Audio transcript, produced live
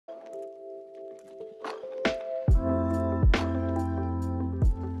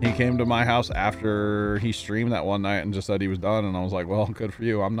He came to my house after he streamed that one night and just said he was done, and I was like, well, good for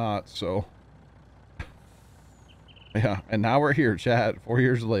you. I'm not, so. Yeah, and now we're here, chat, 4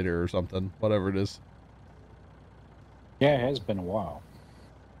 years later or something, whatever it is. Yeah, it has been a while.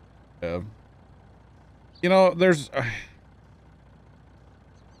 Yeah. You know, there's...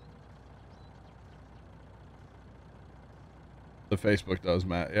 the Facebook does,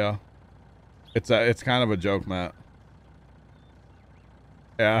 Matt, yeah. It's kind of a joke, Matt.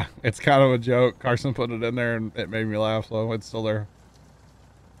 Yeah, it's kind of a joke. Carson put it in there and it made me laugh, so it's still there.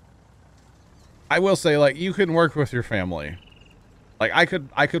 I will say, like, you can work with your family. Like,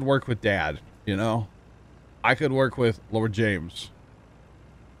 I could work with Dad, you know? I could work with Lord James.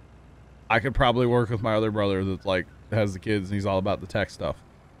 I could probably work with my other brother that's, like, has the kids and he's all about the tech stuff.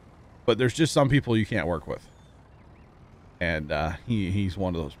 But there's just some people you can't work with. And he's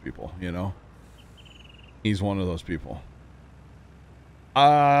one of those people, you know? He's one of those people.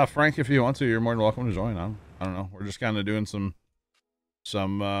 Frank, if you want to, you're more than welcome to join. I don't know. We're just kind of doing some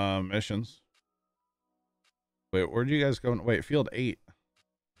missions. Wait, where'd you guys go? Wait, field 8.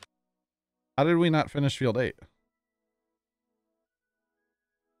 How did we not finish field 8?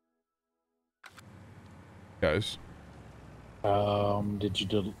 Guys. Did you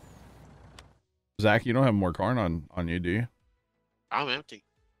do... Zach, you don't have more corn on you, do you? I'm empty.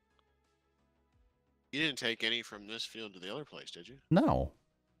 You didn't take any from this field to the other place, did you? No.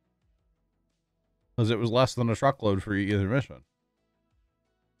 Because it was less than a truckload for either mission.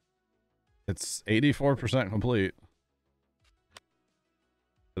 It's 84% complete.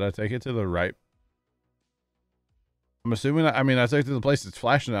 Did I take it to the right? I'm assuming, I mean, I took it to the place that's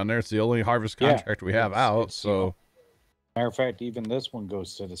flashing down there. It's the only harvest contract we have out, so... Matter of fact, even this one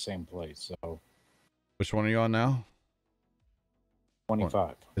goes to the same place, so... Which one are you on now?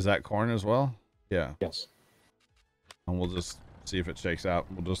 25. Is that corn as well? Yeah. Yes. And we'll just see if it shakes out.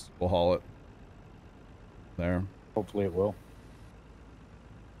 We'll haul it. There. Hopefully it will.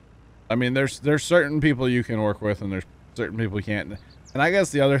 I mean, there's certain people you can work with and there's certain people you can't. And I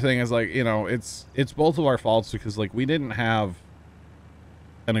guess the other thing is, like, you know, it's both of our faults because, like, we didn't have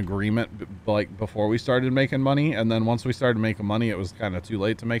an agreement like before we started making money, and then once we started making money it was kind of too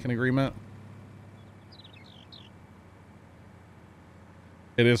late to make an agreement.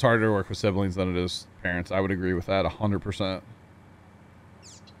 It is harder to work with siblings than it is parents. I would agree with that 100%.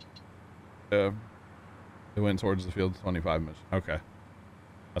 Yeah. It went towards the field 25 mission. Okay.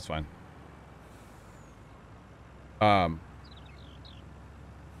 That's fine.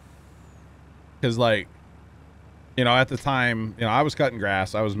 Because, like, you know, at the time, you know, I was cutting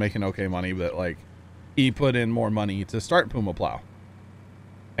grass. I was making okay money, but, like, he put in more money to start Puma Plow.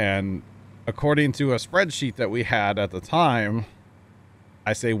 And according to a spreadsheet that we had at the time,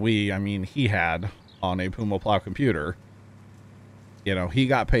 I say we, I mean he had on a Puma Plow computer, you know, he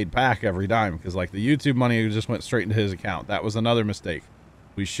got paid back every dime because, like, the YouTube money just went straight into his account. That was another mistake.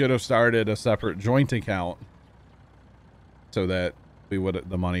 We should have started a separate joint account so that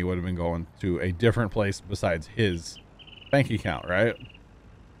the money would have been going to a different place besides his bank account, right?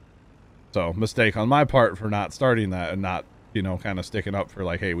 So, mistake on my part for not starting that and not, you know, kind of sticking up for,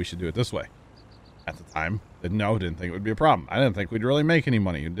 like, hey, we should do it this way. At the time, didn't think it would be a problem. I didn't think we'd really make any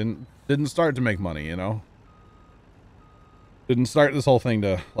money. Didn't start to make money, you know? Didn't start this whole thing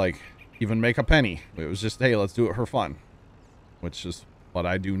to, like, even make a penny. It was just, hey, let's do it for fun. Which is what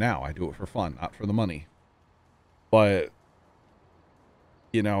I do now. I do it for fun, not for the money. But,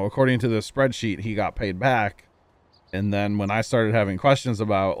 you know, according to the spreadsheet, he got paid back. And then when I started having questions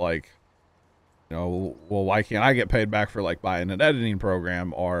about, like, you know, well, why can't I get paid back for, like, buying an editing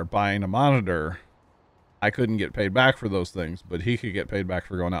program or buying a monitor? I couldn't get paid back for those things, but he could get paid back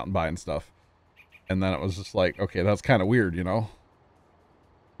for going out and buying stuff. And then it was just like, okay, that's kind of weird, you know?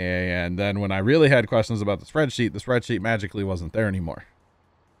 And then when I really had questions about the spreadsheet magically wasn't there anymore.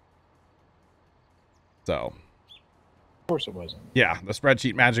 So. Of course it wasn't. Yeah, the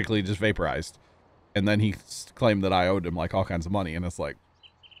spreadsheet magically just vaporized. And then he claimed that I owed him, like, all kinds of money. And it's like,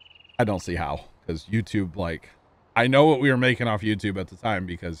 I don't see how. Because YouTube, like, I know what we were making off YouTube at the time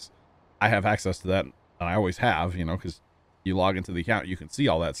because I have access to that. And I always have, you know, because you log into the account, you can see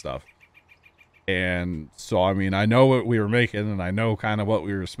all that stuff. And so, I mean, I know what we were making and I know kind of what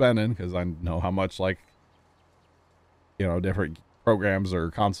we were spending because I know how much, like, you know, different programs or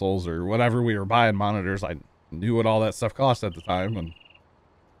consoles or whatever we were buying, monitors. I knew what all that stuff cost at the time, and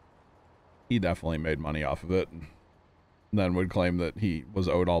he definitely made money off of it. And then would claim that he was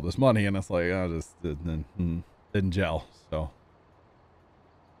owed all this money, and it's like, I just didn't gel. So,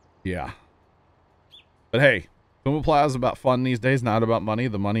 yeah. But hey, Puma Plow is about fun these days, not about money.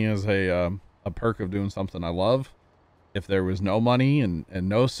 The money is a perk of doing something I love. If there was no money and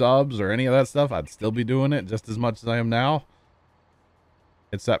no subs or any of that stuff, I'd still be doing it just as much as I am now.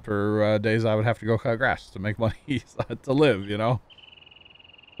 Except for days I would have to go cut grass to make money to live, you know.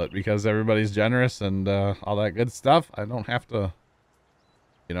 But because everybody's generous and all that good stuff, I don't have to,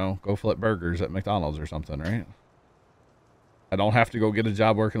 you know, go flip burgers at McDonald's or something, right? I don't have to go get a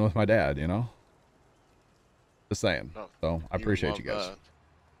job working with my dad, you know. Just saying. Oh, So I appreciate you guys.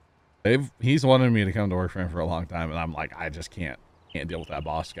 That. He's wanted me to come to work for him for a long time, and I'm like, I just can't deal with that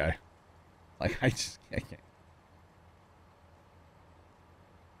boss guy. Like, I just can't.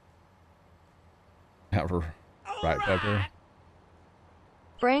 Right, Pepper.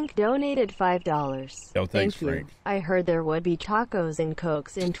 Frank donated $5. Yo, thanks, Thank you. Frank. I heard there would be tacos and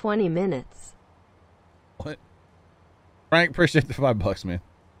cokes in 20 minutes. What? Frank, appreciate the $5, man.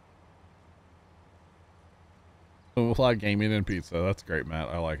 A lot of gaming and pizza. That's great, Matt.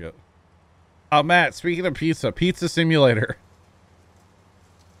 I like it. Oh, Matt, speaking of Pizza Simulator.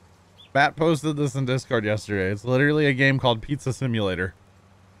 Matt posted this in Discord yesterday. It's literally a game called Pizza Simulator.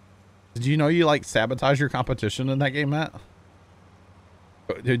 Did you know you like sabotage your competition in that game, Matt?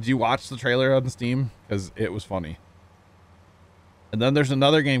 Did you watch the trailer on Steam? Because it was funny. And then there's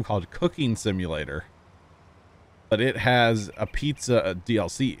another game called Cooking Simulator. But it has a pizza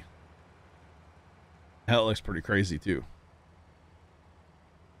DLC. That looks pretty crazy too.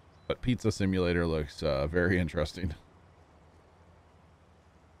 But Pizza Simulator looks very interesting.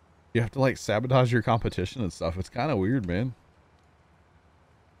 You have to like sabotage your competition and stuff. It's kind of weird, man.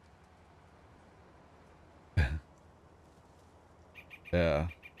 Yeah.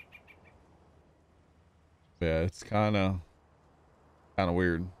 Yeah, it's kind of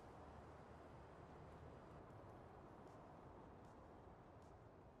weird.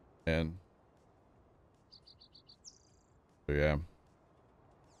 And so, yeah.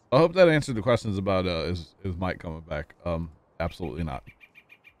 I hope that answered the questions about is Mike coming back. Absolutely not.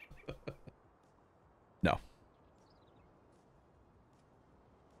 No.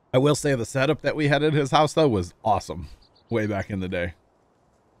 I will say the setup that we had at his house though was awesome way back in the day.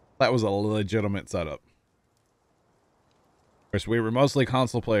 That was a legitimate setup. Of course, we were mostly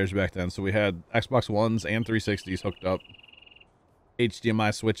console players back then, so we had Xbox Ones and 360s hooked up.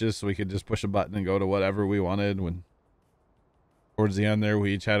 HDMI switches so we could just push a button and go to whatever we wanted. When towards the end there,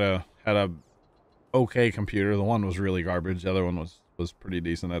 we each had a okay computer. The one was really garbage. The other one was pretty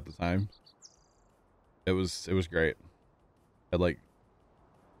decent at the time. It was great. Like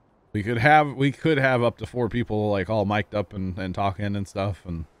we could have up to 4 people like all mic'd up and talking and stuff,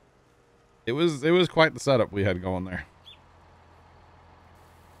 and it was quite the setup we had going there.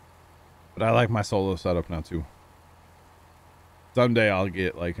 But I like my solo setup now too. Someday I'll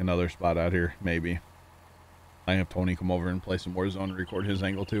get like another spot out here, maybe. I have Tony come over and play some Warzone and record his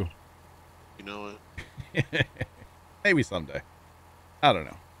angle too. You know what? Maybe someday. I don't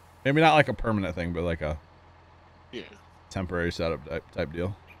know. Maybe not like a permanent thing, but like a temporary setup type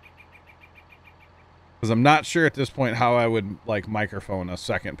deal. Because I'm not sure at this point how I would like microphone a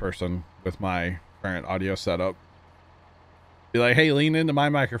second person with my current audio setup. Be like, hey, lean into my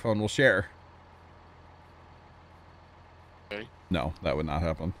microphone, we'll share. Okay. No, that would not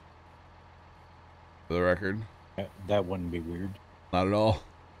happen. For the record. That wouldn't be weird. Not at all.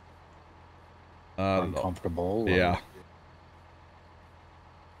 Uncomfortable. Yeah.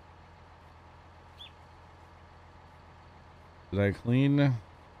 Did I clean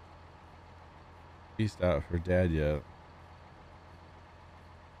Beast out for Dad yet?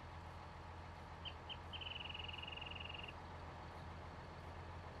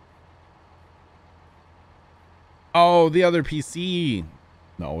 Oh, the other PC.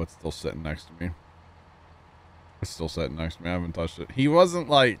 No, it's still sitting next to me. It's still sitting next to me. I haven't touched it. He wasn't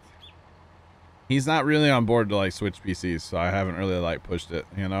like, he's not really on board to like switch PCs, so I haven't really like pushed it,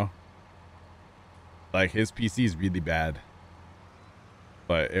 you know? Like his PC's really bad.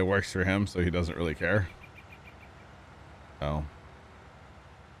 But it works for him, so he doesn't really care. So,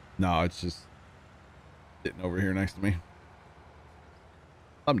 no, it's just sitting over here next to me.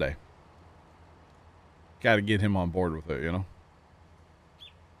 Someday. Got to get him on board with it, you know?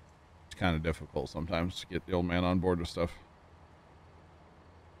 It's kind of difficult sometimes to get the old man on board with stuff.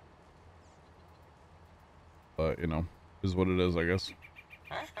 But, you know, is what it is, I guess.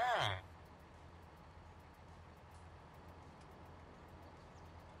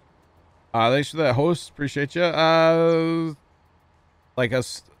 Thanks for that, host. Appreciate you. Like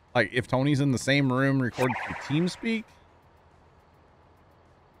us, like if Tony's in the same room recording TeamSpeak,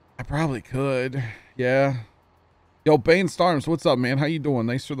 I probably could. Yeah. Yo, Bane Storms, what's up, man? How you doing?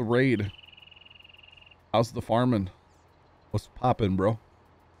 Thanks for the raid. How's the farming? What's poppin', bro?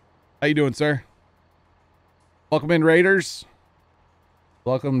 How you doing, sir? Welcome in, Raiders.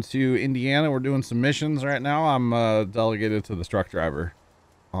 Welcome to Indiana. We're doing some missions right now. I'm delegated to the truck driver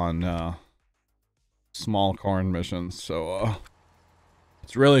on small corn missions. So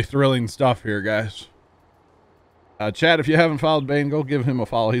it's really thrilling stuff here, guys. Chad, if you haven't followed Bane, go give him a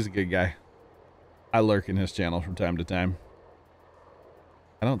follow. He's a good guy. I lurk in his channel from time to time.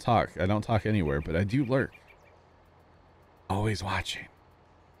 I don't talk anywhere, but I do lurk. Always watching.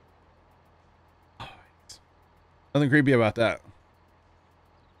 Always. Nothing creepy about that.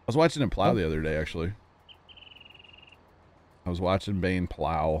 I was watching him plow the other day, actually. I was watching Bane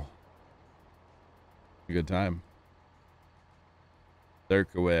plow. A good time. Lurk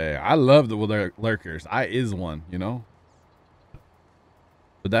away. I love the lurkers. I is one, you know?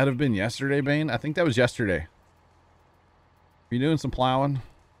 Would that have been yesterday, Bane? I think that was yesterday. Were you doing some plowing?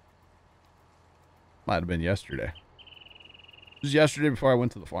 Might have been yesterday. It was yesterday before I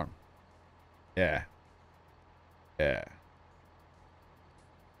went to the farm. Yeah. Yeah. It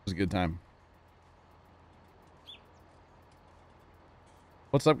was a good time.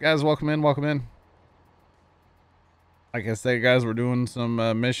 What's up, guys? Welcome in. Welcome in. Like I say, guys, we're doing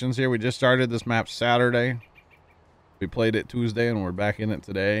some missions here. We just started this map Saturday. We played it Tuesday, and we're back in it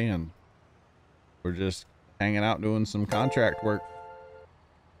today, and we're just hanging out doing some contract work.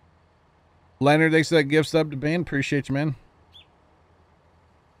 Leonard, thanks for that gift sub to Bane. Appreciate you, man.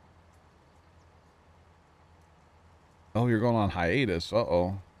 Oh, you're going on hiatus.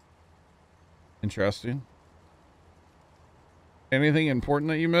 Uh-oh. Interesting. Anything important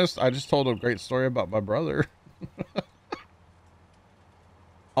that you missed? I just told a great story about my brother.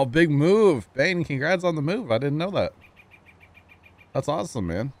 Oh, big move. Bane, congrats on the move. I didn't know that. That's awesome,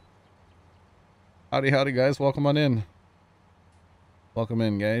 man. Howdy, howdy, guys. Welcome on in. Welcome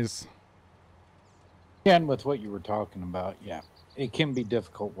in, guys. Yeah, and with what you were talking about, yeah, it can be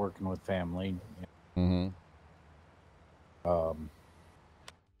difficult working with family. Mm-hmm.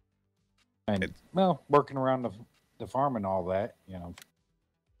 And well, working around the farm and all that, you know.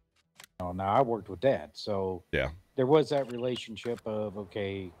 Now I worked with Dad, so yeah, there was that relationship of,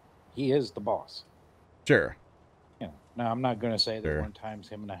 okay, he is the boss. Sure. Yeah. Now I'm not going to say there Sure. weren't times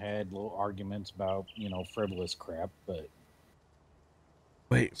him and I had little arguments about, you know, frivolous crap, but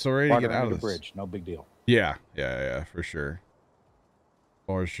wait, so ready to water get out under of the this? bridge, no big deal. Yeah, for sure.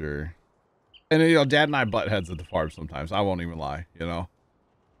 For sure. And, you know, Dad and I butt heads at the farm sometimes. I won't even lie, you know.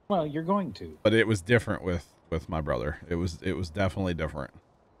 Well, you're going to. But it was different with my brother. It was definitely different.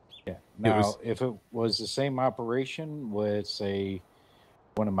 Yeah. Now, if it was the same operation with, say,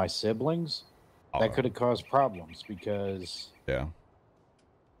 one of my siblings, that could have caused problems because, yeah,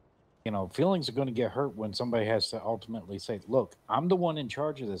 you know, feelings are going to get hurt when somebody has to ultimately say, look, I'm the one in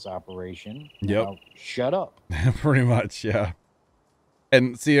charge of this operation. Yep. Now, shut up. pretty much, yeah.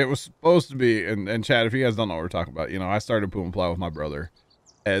 And see, it was supposed to be, and Chad, if you guys don't know what we're talking about, you know, I started Puma Plow with my brother,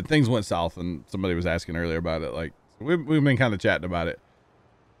 and things went south, and somebody was asking earlier about it. Like, we've been kind of chatting about it,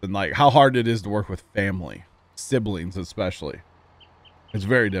 and like how hard it is to work with family, siblings especially. It's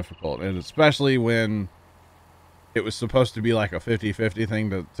very difficult, and especially when it was supposed to be like a 50-50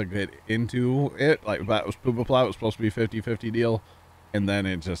 thing to get into it. Like, that was Puma Plow, it was supposed to be a 50-50 deal, and then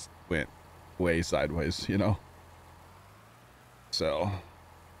it just went way sideways, you know? So,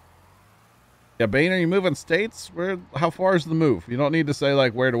 yeah, Bane, are you moving states? How far is the move? You don't need to say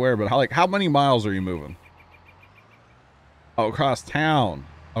like where to where, but how many miles are you moving? Oh, across town.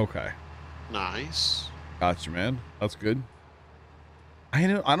 Okay. Nice. Gotcha, man. That's good. I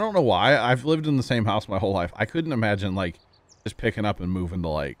don't know why. I've lived in the same house my whole life. I couldn't imagine like just picking up and moving to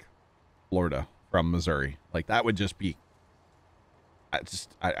like Florida from Missouri. Like that would just be,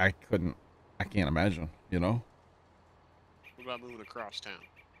 I can't imagine, you know? What about moving across town?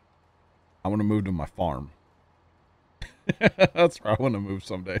 I want to move to my farm. That's where I want to move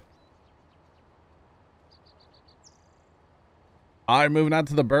someday. I'm moving out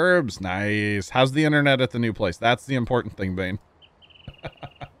to the burbs. Nice. How's the internet at the new place? That's the important thing, Bane.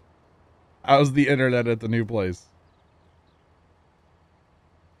 How's the internet at the new place?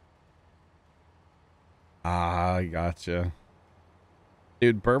 Ah, I gotcha.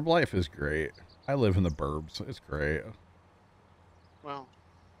 Dude, burb life is great. I live in the burbs. It's great.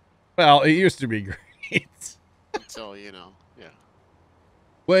 Well, it used to be great. Until, you know, yeah.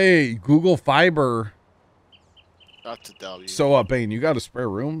 Wait, Google Fiber. That's a W. So, Bane, you got a spare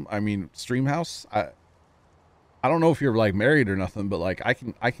room? I mean, stream house? I don't know if you're like married or nothing, but like I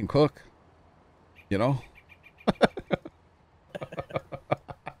can cook. You know?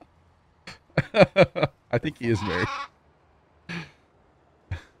 I think he is married.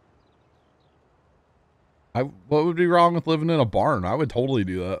 What would be wrong with living in a barn? I would totally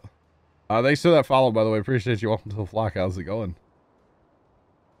do that. Thanks for that follow, by the way. Appreciate you. Welcome to the flock. How's it going?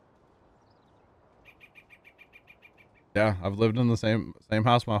 Yeah, I've lived in the same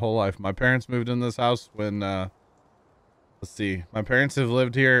house my whole life. My parents moved in this house when let's see. My parents have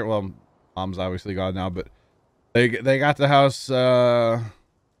lived here. Well, mom's obviously gone now, but they got the house I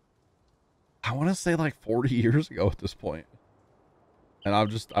want to say like 40 years ago at this point. And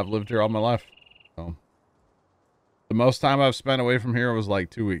I've lived here all my life. So the most time I've spent away from here was like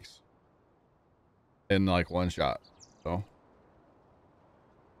 2 weeks. In like one shot. So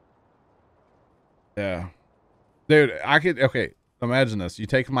yeah. Dude, okay, imagine this. You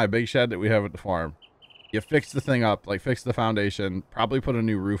take my big shed that we have at the farm. You fix the thing up, like fix the foundation, probably put a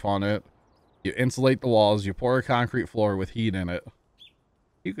new roof on it. You insulate the walls, you pour a concrete floor with heat in it.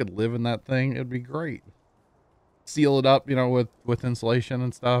 You could live in that thing. It'd be great. Seal it up, you know, with insulation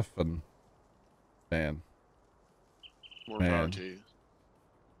and stuff, and man. More power to you.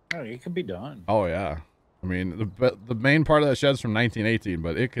 Oh, it can be done. Oh yeah. I mean, the main part of that shed's from 1918,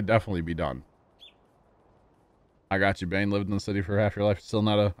 but it could definitely be done. I got you, Bane. Lived in the city for half your life. Still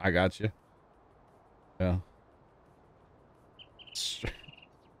not a... I got you. Yeah.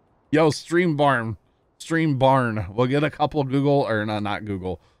 Yo, Stream Barn. We'll get a couple Google... Or not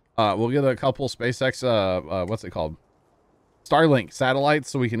Google. We'll get a couple SpaceX... what's it called? Starlink satellites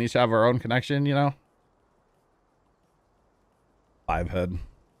so we can each have our own connection, you know? 5-head.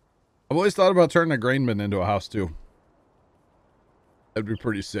 I've always thought about turning a grain bin into a house, too. That'd be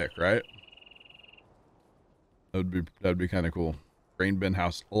pretty sick, right? That'd be kind of cool. Grain bin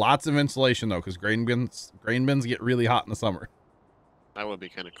house. Lots of insulation though, because grain bins get really hot in the summer. That would be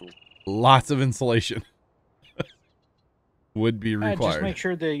kind of cool. Lots of insulation would be required. Just make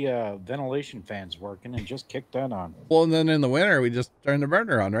sure the ventilation fan's working and just kick that on. Well, and then in the winter we just turn the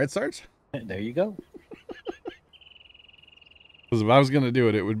burner on, right, Sarge? There you go. Because if I was gonna do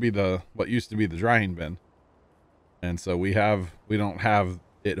it, it would be what used to be the drying bin, and so we don't have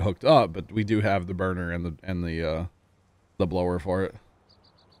it hooked up, but we do have the burner and the blower for it.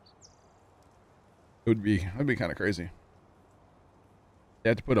 It'd be kind of crazy. You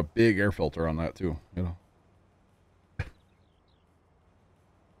have to put a big air filter on that too, you know.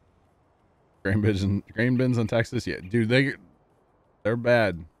 Grain bins in Texas, yeah, dude, they're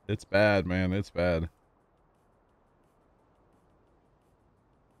bad. It's bad, man. It's bad.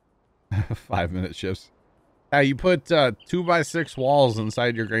 5-minute shifts. Yeah, you put 2x6 walls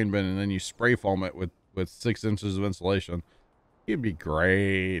inside your grain bin, and then you spray foam it with 6 inches of insulation. It'd be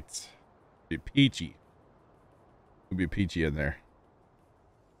great. It'd be peachy. It'd be peachy in there.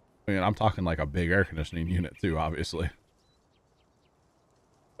 I mean, I'm talking like a big air conditioning unit too, obviously.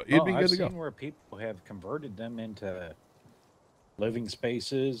 But you'd be good to go. I've seen where people have converted them into living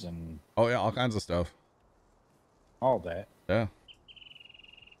spaces and... Oh yeah, all kinds of stuff. All that. Yeah.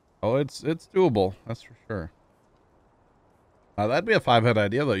 Oh, it's doable. That's for sure. That'd be a 5-head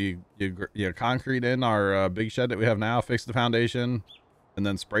idea though. You concrete in our big shed that we have now, fix the foundation, and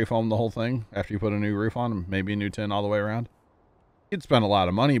then spray foam the whole thing after you put a new roof on, and maybe a new tin all the way around. You'd spend a lot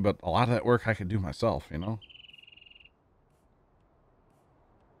of money, but a lot of that work I could do myself, you know?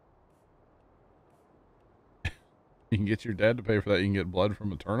 You can get your dad to pay for that. You can get blood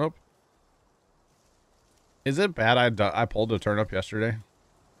from a turnip. Is it bad I pulled a turnip yesterday?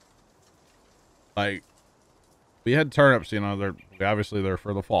 Like, we had turnips, you know, they're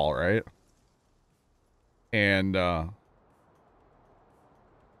for the fall, right? And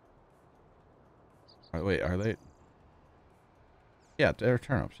wait, are they? Yeah, they're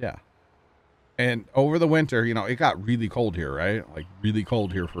turnips, yeah. And over the winter, you know, it got really cold here, right? Like really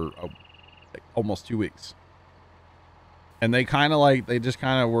cold here for like almost 2 weeks. And they just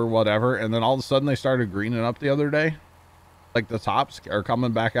kind of were whatever. And then all of a sudden they started greening up the other day. Like the tops are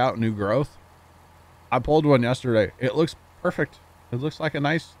coming back out, new growth. I pulled one yesterday. It looks perfect. It looks like a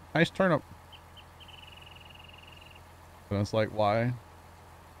nice turnip. And it's like, why?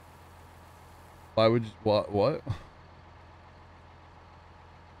 Why would you, what?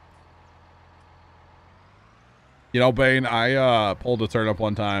 You know, Bane, I pulled a turnip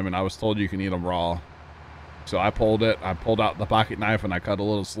one time and I was told you can eat them raw. So I pulled it. I pulled out the pocket knife and I cut a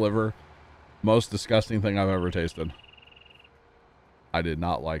little sliver. Most disgusting thing I've ever tasted. I did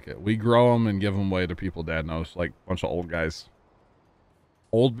not like it. We grow them and give them away to people Dad knows, like a bunch of old guys.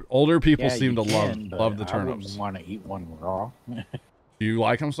 Older people seem to love the turnips. I wouldn't want to eat one raw. Do you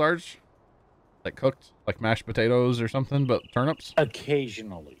like them, Sarge? Like cooked, like mashed potatoes or something, but turnips?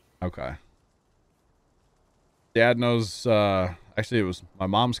 Occasionally. Okay. Dad knows, actually it was my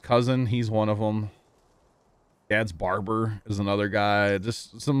mom's cousin. He's one of them. Dad's barber is another guy.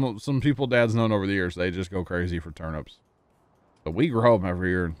 Just some people Dad's known over the years. They just go crazy for turnips. But we grow them every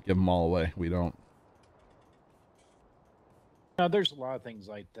year and give them all away. We don't. No, there's a lot of things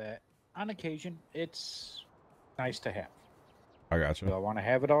like that. On occasion, it's nice to have. I got you. Do I want to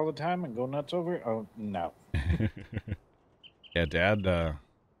have it all the time and go nuts over it? Oh, no. Yeah,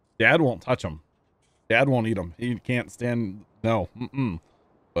 Dad won't touch them. Dad won't eat them. He can't stand. No.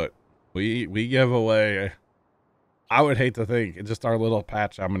 But we give away. I would hate to think it's just our little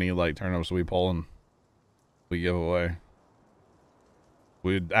patch how many like turnips we pull and we give away.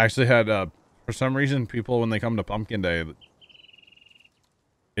 We actually had for some reason people when they come to Pumpkin Day,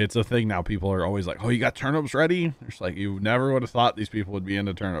 it's a thing now. People are always like, "Oh, you got turnips ready?" It's like you never would have thought these people would be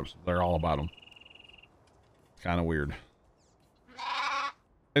into turnips. They're all about them. Kind of weird.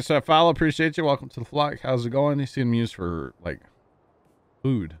 Hey, so Fowl, appreciate you. Welcome to the flock. How's it going? You see them used for like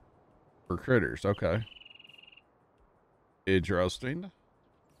food for critters. Okay. Interesting.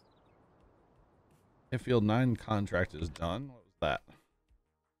 If Field 9 contract is done. What was that?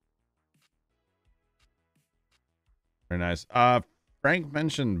 Very nice. Frank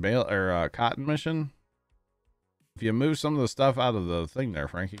mentioned bale or cotton mission. If you move some of the stuff out of the thing there,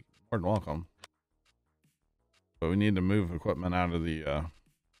 Frankie, more than welcome. But we need to move equipment out of the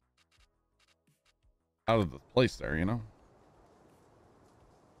place there, you know.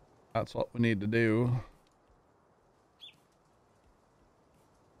 That's what we need to do.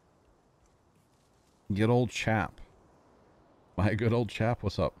 Good old chap. My good old chap,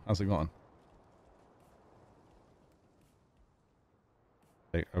 what's up? How's it going?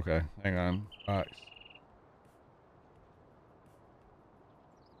 Hey, okay, hang on. Okay.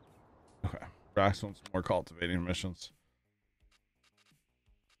 Brax wants more cultivating missions.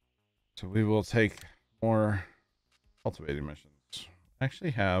 So we will take more cultivating missions. I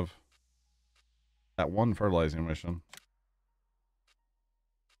actually have that one fertilizing mission.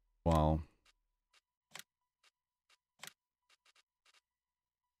 Well,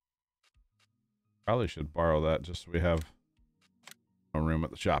 probably should borrow that just so we have no room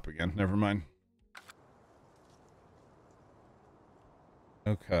at the shop again. Never mind.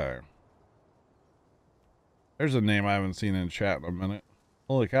 Okay. There's a name I haven't seen in chat in a minute.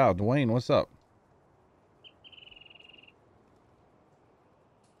 Holy cow, Dwayne, what's up?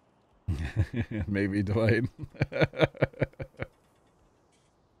 Maybe Dwayne.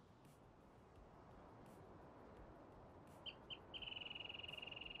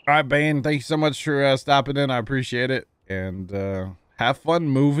 All right, Bane, thank you so much for stopping in. I appreciate it. And have fun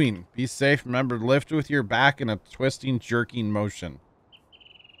moving. Be safe. Remember, lift with your back in a twisting, jerking motion.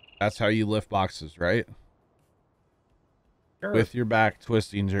 That's how you lift boxes, right? Sure. With your back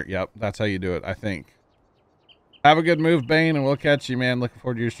twisting. Yep, that's how you do it, I think. Have a good move, Bane, and we'll catch you, man. Looking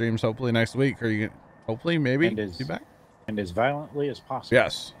forward to your streams hopefully next week. Or you can, hopefully, maybe, be back. And as violently as possible.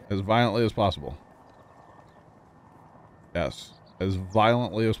 Yes, as violently as possible. Yes, as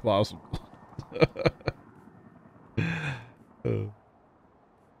violently as possible.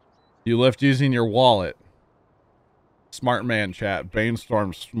 You lift using your wallet. Smart man, chat.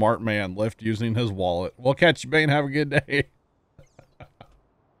 Bainstorm, smart man, lift using his wallet. We'll catch you, Bane. Have a good day.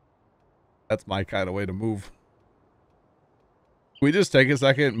 That's my kind of way to move. We just take a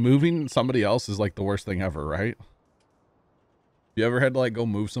second. Moving somebody else is like the worst thing ever, right? You ever had to like go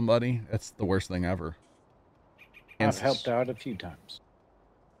move somebody? That's the worst thing ever. I've helped out a few times.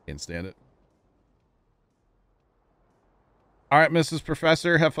 Can't stand it. All right, Mrs.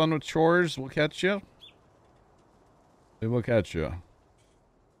 Professor, have fun with chores. We'll catch you. We will catch you.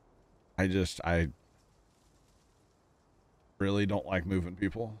 I really don't like moving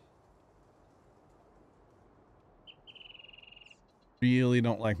people. Really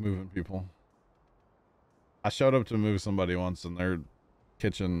don't like moving people. I showed up to move somebody once and their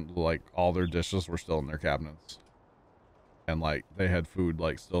kitchen, like all their dishes were still in their cabinets. And like they had food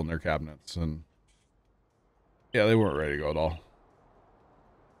like still in their cabinets and yeah, they weren't ready to go at all.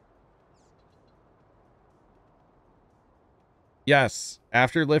 Yes,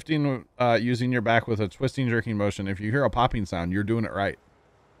 after lifting using your back with a twisting jerking motion, if you hear a popping sound, you're doing it right.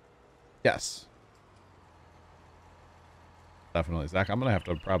 Yes. Definitely. Zach, I'm going to have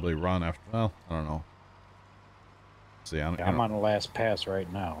to probably run after, well, I don't know. See, I'm on the last pass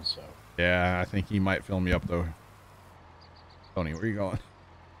right now, so. Yeah, I think he might fill me up though. Tony, where are you going?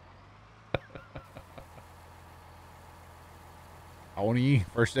 Tony,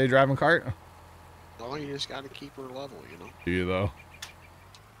 first day driving cart? Well, you just got to keep her level, you know. Do you though?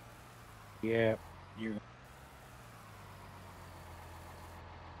 Yeah, you.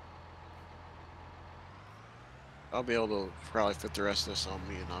 I'll be able to probably fit the rest of this on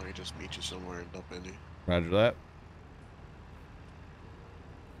me, and I'll just meet you somewhere and dump in you. Roger that.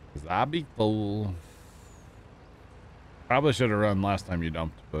 'Cause I be full. Probably should have run last time you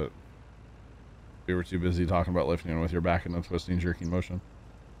dumped, but we were too busy talking about lifting with your back in the twisting, jerking motion.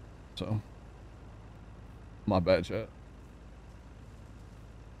 So, my bad, chat.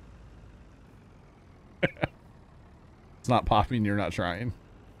 It's not popping. You're not trying.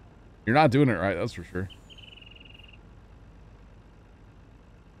 You're not doing it right. That's for sure.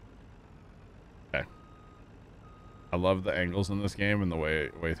 Okay. I love the angles in this game and the way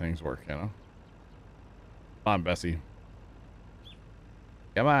things work, you know? Come on, Bessie.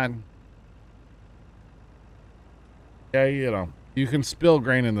 Come on. Yeah, you know, you can spill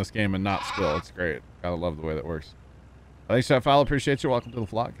grain in this game and not spill. It's great. Gotta love the way that works. Thanks, Chef Al. Appreciate you. Welcome to the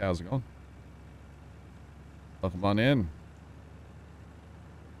flock. How's it going? Welcome on in.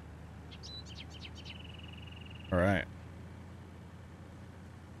 All right.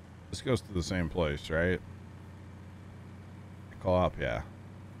 This goes to the same place, right? Call up, yeah.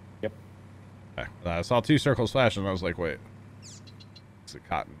 Yep. Okay. I saw 2 circles flash and I was like, wait. It's a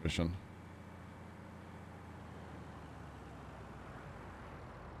cotton mission.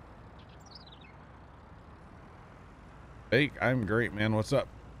 Hey, I'm great, man. What's up?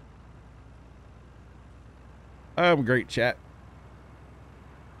 I'm great, chat.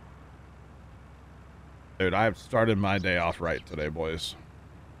 Dude, I've started my day off right today, boys.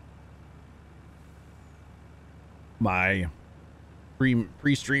 My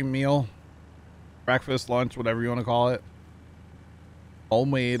pre-stream meal, breakfast, lunch, whatever you want to call it.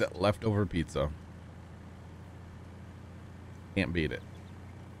 Homemade leftover pizza. Can't beat it.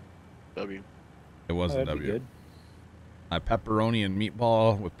 W. It was a W. Good. My pepperoni and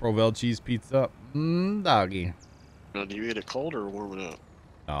meatball with Provel cheese pizza. Doggy. Now, do you eat it cold or warm it up?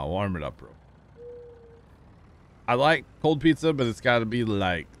 Oh, warm it up, bro. I like cold pizza, but it's got to be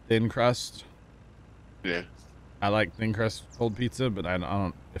like thin crust. Yeah. I like thin crust cold pizza, but I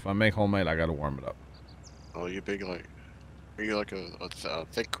don't. If I make homemade, I got to warm it up. Oh, you big like? Are you like a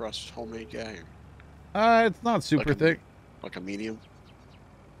thick crust homemade guy? It's not super thick. Like a medium?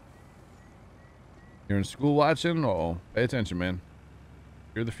 You're in school watching? Oh, pay attention, man.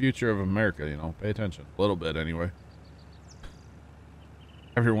 You're the future of America, you know. Pay attention. A little bit, anyway.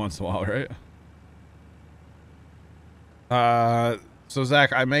 Every once in a while, right? So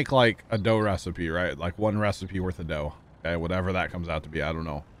Zach, I make like a dough recipe, right? Like one recipe worth of dough. Okay, whatever that comes out to be, I don't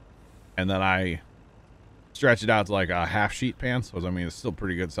know. And then I stretch it out to like a half sheet pan. So I mean, it's still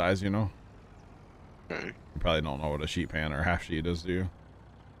pretty good size, you know. Okay. You probably don't know what a sheet pan or a half sheet is, do you?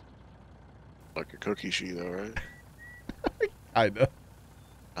 Like a cookie sheet, though, right? Kinda.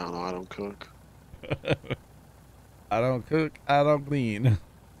 I don't know. I don't cook. I don't cook. I don't clean.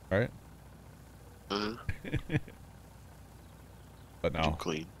 Right? But I do no.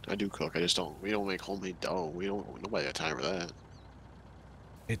 clean. I do cook. I just don't. We don't make homemade dough. We don't. Nobody got time for that.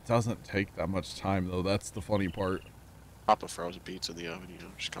 It doesn't take that much time, though. That's the funny part. Pop a frozen pizza in the oven, you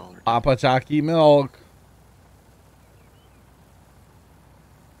know. Just call her. Papa Chalky milk.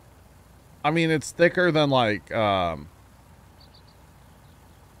 I mean, it's thicker than like, let's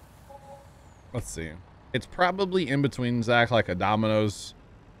see. It's probably in between, Zach, like a Domino's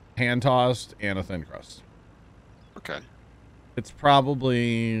hand tossed and a thin crust. Okay. It's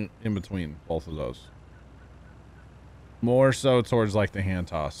probably in between both of those. More so towards like the hand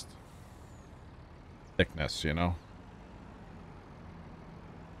tossed thickness, you know?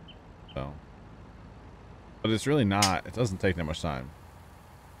 So, but it's really not, it doesn't take that much time.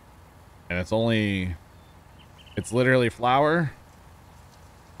 And it's literally flour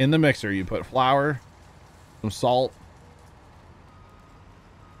in the mixer. You put flour, some salt,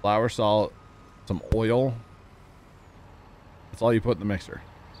 flour, salt, some oil. That's all you put in the mixer.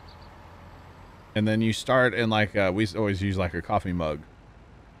 And then you start in like, we always use like a coffee mug.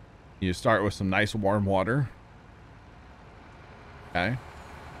 You start with some nice warm water. Okay.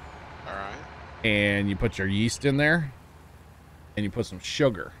 All right. And you put your yeast in there. And you put some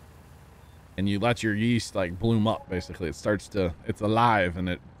sugar. And you let your yeast like bloom up, basically. It's alive and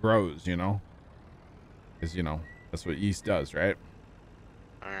it grows, you know? Because, you know, that's what yeast does, right?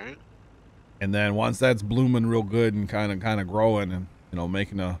 All right. And then once that's blooming real good and kind of growing and, you know,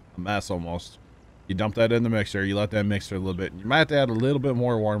 making a mess almost, you dump that in the mixer. You let that mix for a little bit. You might have to add a little bit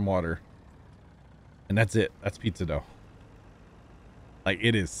more warm water. And that's it. That's pizza dough. Like,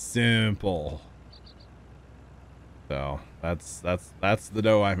 it is simple. So that's the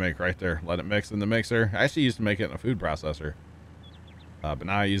dough I make right there. Let it mix in the mixer. I actually used to make it in a food processor. But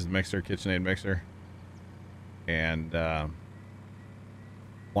now I use the mixer, KitchenAid mixer. And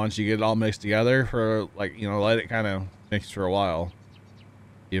once you get it all mixed together for like, you know, let it kind of mix for a while.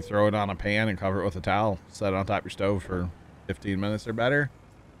 You throw it on a pan and cover it with a towel. Set it on top of your stove for 15 minutes or better.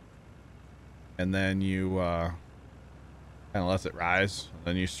 And then you Kind of lets it rise. And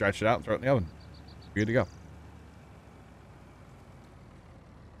then you stretch it out and throw it in the oven. You're good to go.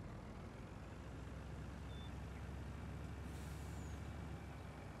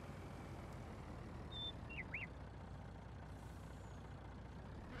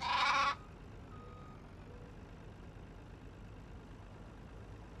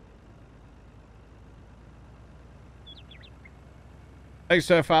 Thanks,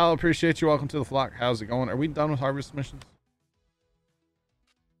 File. Appreciate you. Welcome to the flock. How's it going? Are we done with harvest missions?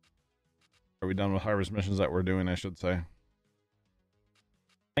 Are we done with harvest missions that we're doing, I should say? I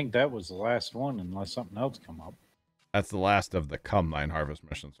think that was the last one, unless something else come up. That's the last of the combine harvest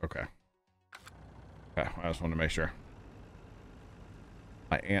missions. Okay. Okay, I just want to make sure.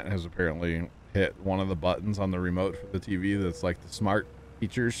 My aunt has apparently hit one of the buttons on the remote for the TV that's like the smart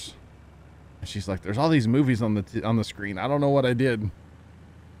features. And she's like, there's all these movies on the screen. I don't know what I did.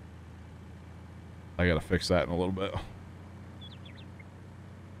 I gotta fix that in a little bit.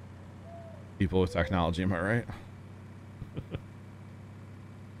 People with technology, am I right?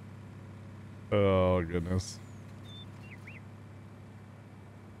 Oh, goodness.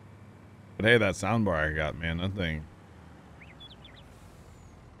 But hey, that soundbar I got, man, that thing.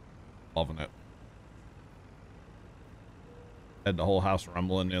 Loving it. Had the whole house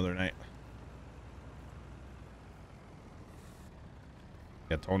rumbling the other night.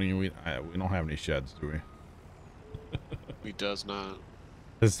 Yeah, Tony, we don't have any sheds, do we? He does not.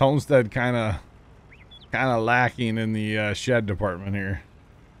 This homestead kind of lacking in the shed department here.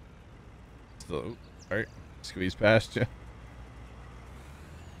 So, all right, squeeze past you.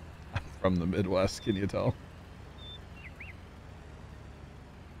 I'm from the Midwest, can you tell?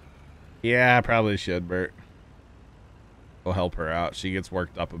 Yeah, probably should, Bert. We'll help her out. She gets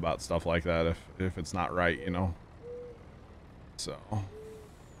worked up about stuff like that if it's not right, you know. So,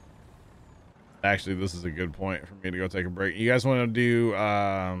 actually, this is a good point for me to go take a break. You guys want to do?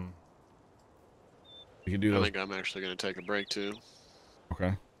 We can do those. I think I'm actually going to take a break too.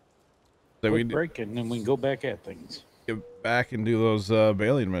 Okay. So we break and then we can go back at things. Get back and do those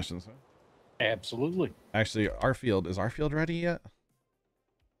baling missions. Huh? Absolutely. Actually, our field is our field ready yet?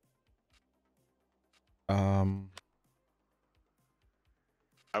 I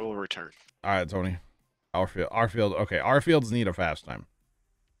will return. All right, Tony. Our field. Okay, our fields need a fast time.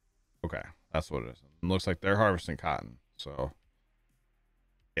 Okay, that's what it is. It looks like they're harvesting cotton. So,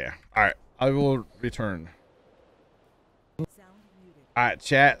 yeah. All right, I will return. All right,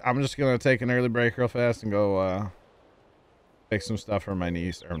 chat. I'm just gonna take an early break real fast and go take some stuff for my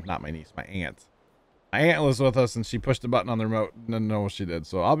niece, or not my niece, my aunt. My aunt was with us and she pushed the button on the remote. Didn't know what she did.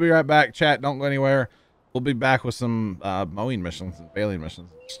 So I'll be right back. Chat, don't go anywhere. We'll be back with some mowing missions and baling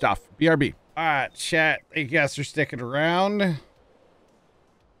missions stuff. BRB. All right, chat. Thank you guys for sticking around.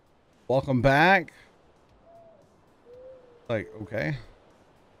 Welcome back. Like, okay.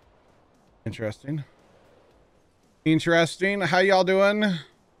 Interesting. Interesting. How y'all doing?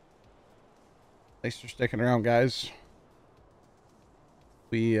 Thanks for sticking around, guys.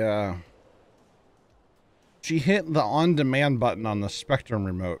 She hit the on-demand button on the Spectrum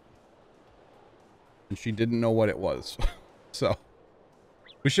remote. And she didn't know what it was. So,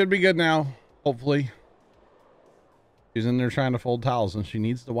 we should be good now, hopefully. She's in there trying to fold towels and she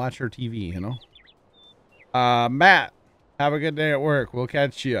needs to watch her TV, you know? Matt, have a good day at work. We'll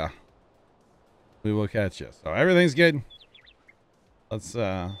catch you. We will catch you. So, everything's good. Let's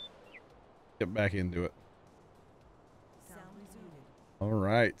get back into it. All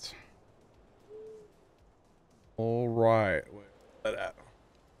right. All right. Wait, let that.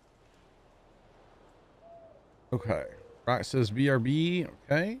 Okay. Right, says BRB.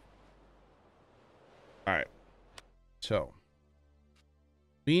 Okay. All right. So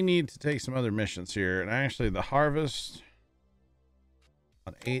we need to take some other missions here. And actually the harvest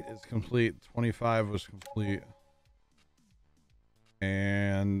on 8 is complete. 25 was complete.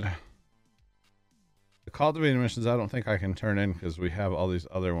 And the cultivating missions, I don't think I can turn in because we have all these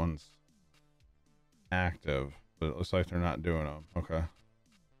other ones active. But it looks like they're not doing them. Okay.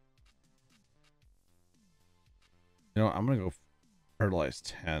 You know what? I'm going to go fertilize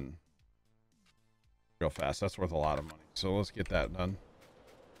 10 real fast. That's worth a lot of money. So let's get that done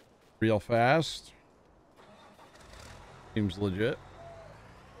real fast. Seems legit.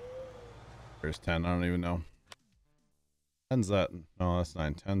 There's 10. I don't even know. 10's that. No, that's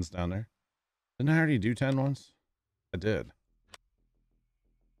 9. 10's down there. Didn't I already do 10 once? I did.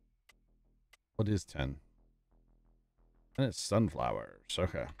 What is 10? And it's sunflowers.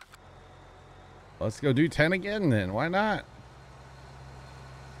 Okay. Let's go do 10 again then. Why not?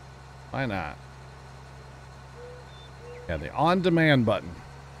 Why not? Yeah, the on-demand button.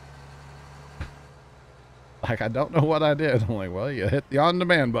 Like, I don't know what I did. I'm like, well, you hit the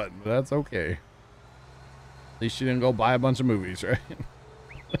on-demand button, but that's okay. At least you didn't go buy a bunch of movies, right?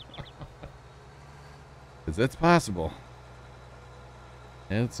 Because it's possible.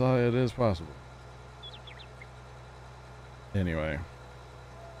 It is possible. Anyway.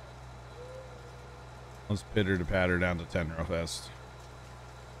 Let's pitter to patter down to 10 real fast.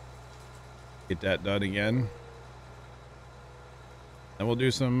 Get that done again. And we'll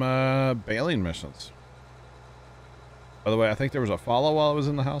do some bailing missions. By the way, I think there was a follow while I was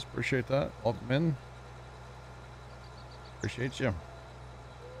in the house. Appreciate that. Welcome in. Appreciate you.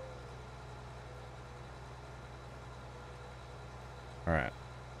 All right.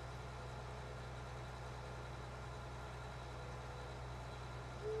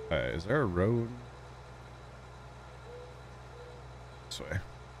 Is there a road? This way.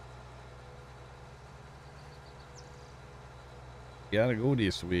 Gotta go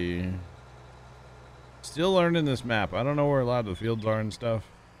this way. Still learning this map. I don't know where a lot of the fields are and stuff.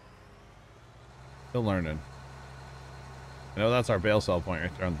 Still learning. I know that's our bale sell point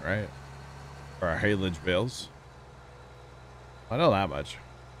right there on the right. For our haylage bales. I know that much.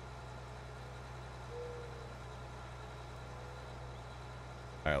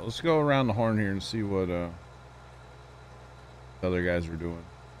 Alright, let's go around the horn here and see what the other guys are doing.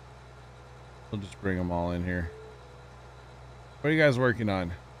 We'll just bring them all in here. What are you guys working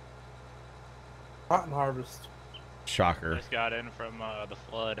on? Cotton harvest. Shocker. Just got in from the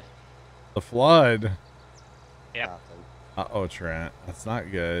flood. The flood? Yeah. Uh-oh, Trent. That's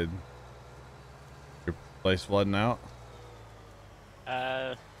not good. Your place flooding out?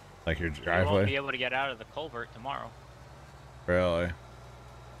 Like your You driveway? won't be able to get out of the culvert tomorrow. Really?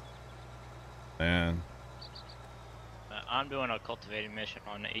 Man. I'm doing a cultivating mission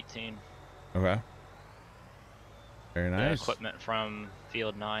on 18. Okay. Very The nice. equipment from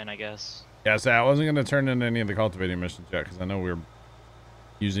Field 9, I guess. Yeah, so I wasn't going to turn in any of the cultivating missions yet because I know we were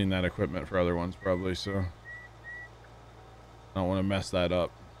using that equipment for other ones probably, so I don't want to mess that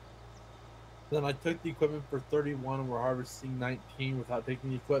up. Then I took the equipment for 31 and we're harvesting 19 without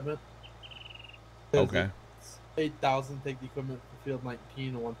taking the equipment. Okay. 8,000 take the equipment for field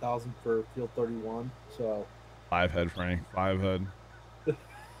 19 and 1,000 for field 31. So 5 head, Frank. 5 head.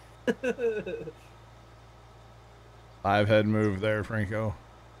 5 head move there, Franco.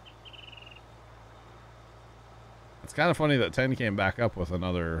 It's kind of funny that 10 came back up with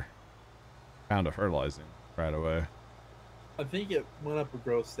another pound of fertilizing right away. I think it went up a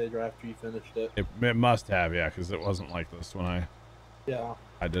growth stage right after you finished it. It must have, yeah, because it wasn't like this when I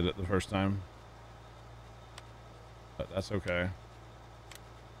did it the first time. But that's okay.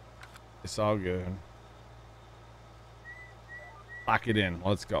 It's all good. Lock it in.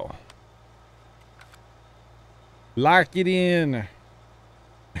 Let's go. Lock it in.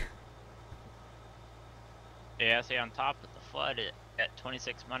 Yeah, see, on top of the flood at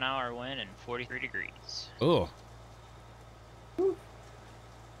 26 mile-an-hour wind and 43 degrees. Oh.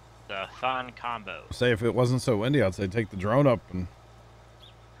 The fun combo. Say if it wasn't so windy, I'd say take the drone up and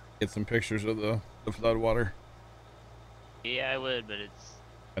get some pictures of the flood water. Yeah, I would, but it's...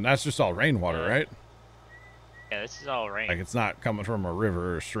 And that's just all rainwater, right? Yeah, this is all rain. Like it's not coming from a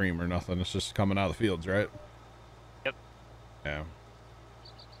river or a stream or nothing. It's just coming out of the fields, right? Yep. Yeah.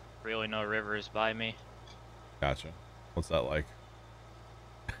 Really no rivers by me. Gotcha. What's that like?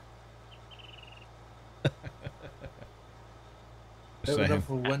 We have enough of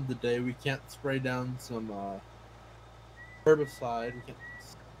a wind today. We can't spray down some herbicide. We can't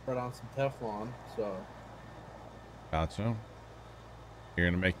spread on some Teflon. So. Gotcha. You're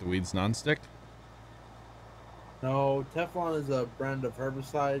gonna make the weeds non-stick? No, Teflon is a brand of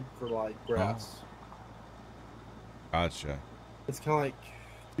herbicide for like grass. Oh. Gotcha. It's kind of like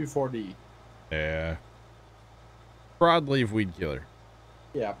 2,4-D. Yeah. Broadleaf weed killer.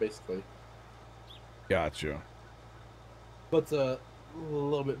 Yeah, basically. Gotcha. But it's a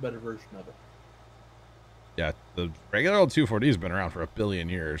little bit better version of it. Yeah, the regular old 2,4-D has been around for a billion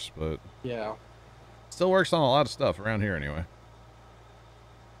years, but yeah, still works on a lot of stuff around here anyway.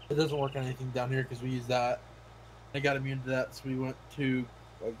 It doesn't work on anything down here because we use that. I got immune to that, so we went to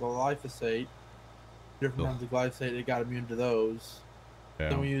glyphosate. Different kinds of glyphosate, it got immune to those. Yeah.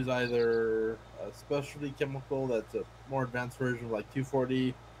 Then we use either a specialty chemical that's a more advanced version of like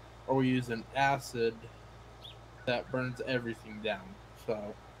 2,4-D, or we use an acid that burns everything down.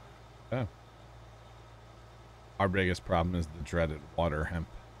 So, yeah. Our biggest problem is the dreaded water hemp.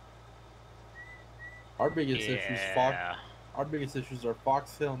 Our biggest issues are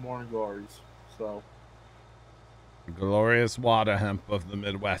foxtail and morning glories. So, the glorious water hemp of the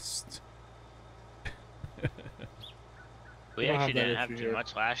Midwest. We actually didn't have too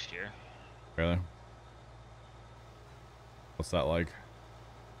much last year. Really? What's that like?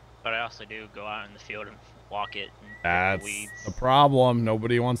 But I also do go out in the field and walk it and pick the That's weeds. the problem.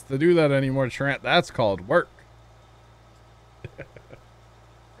 Nobody wants to do that anymore, Trent. That's called work.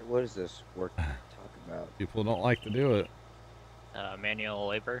 What is this work talk about? People don't like to do it. Manual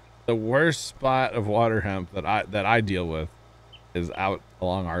labor. The worst spot of water hemp that I deal with is out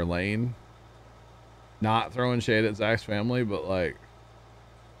along our lane. Not throwing shade at Zach's family, but like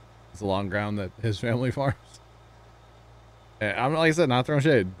it's along ground that his family farms. And I'm like I said, not throwing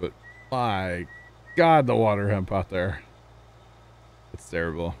shade, but my God, the water hemp out there. It's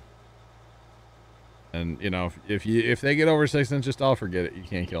terrible. And you know, if they get over 6 inches tall, forget it. You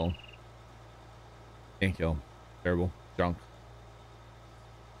can't kill them. Can't kill them. Terrible junk.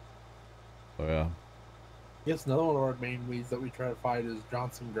 So yeah. I guess another one of our main weeds that we try to fight is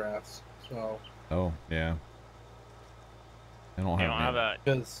Johnson grass. So. Oh yeah. I don't You have. don't have a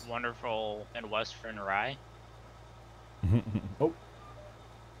Because wonderful Midwestern rye. Nope.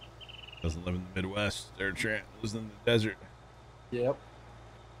 Doesn't live in the Midwest. They're Trent lives in the desert. Yep.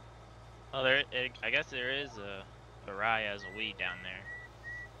 Well, I guess there is a rye as a weed down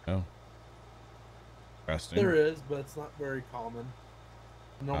there. Oh. Interesting. There is, but it's not very common.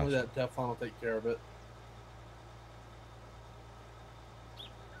 Normally Gotcha. that Teflon will take care of it.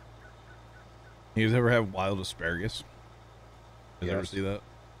 You guys ever have wild asparagus? You guys ever Yes. see that?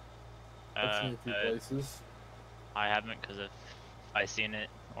 I've seen it a few places. I haven't, because if I seen it,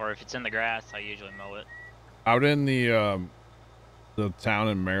 or if it's in the grass, I usually mow it. Out in the town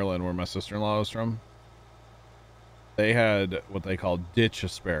in Maryland where my sister-in-law is from, they had what they call ditch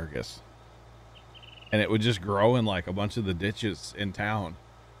asparagus. And it would just grow in like a bunch of the ditches in town.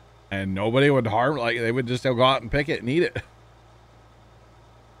 And nobody would harm, like they would just go out and pick it and eat it.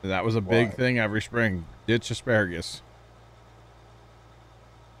 And that was a big Why? thing every spring. Ditch asparagus.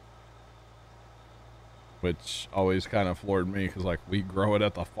 Which always kind of floored me because like we grow it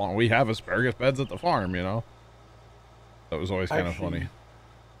at the farm. We have asparagus beds at the farm, you know. That was always kind of funny.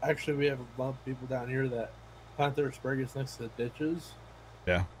 Actually, we have a bunch of people down here that plant their asparagus next to the ditches.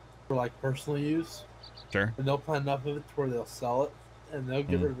 Yeah. For like personal use. Sure. And they'll plant enough of it to where they'll sell it, and they'll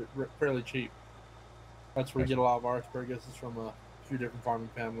get rid of it fairly cheap. That's where we get a lot of our asparagus is from a few different farming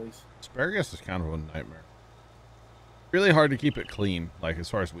families. Asparagus is kind of a nightmare. Really hard to keep it clean, like as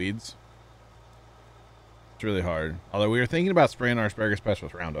far as weeds. It's really hard. Although we were thinking about spraying our asparagus patch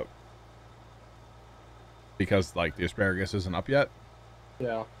with Roundup. Because like the asparagus isn't up yet.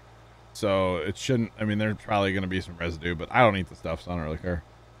 Yeah. So it shouldn't, I mean, there's probably going to be some residue, but I don't eat the stuff, so I don't really care.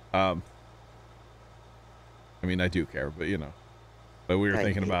 I mean, I do care, but you know. But we were I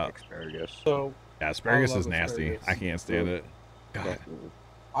thinking hate about asparagus. So yeah, asparagus I love is nasty. asparagus. I can't stand it. God. Definitely.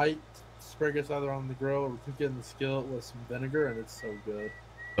 I eat asparagus either on the grill or we cook it in the skillet with some vinegar, and it's so good.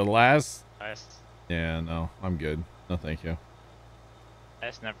 The last, Nice. yeah, no, I'm good. No, thank you. I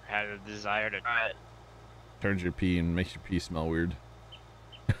just never had a desire to try it. Turns your pee and makes your pee smell weird.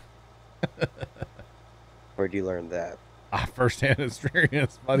 Where'd you learn that? First-hand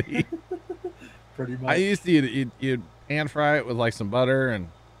experience, buddy. Pretty much. I used to you'd pan fry it with like some butter and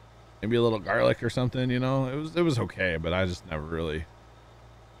maybe a little garlic or something, you know. It was okay, but I just never really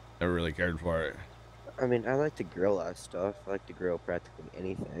cared for it. I mean, I like to grill a lot of stuff. I like to grill practically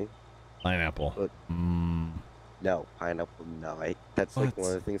anything. Pineapple. But- No, pineapple, no. That's like What?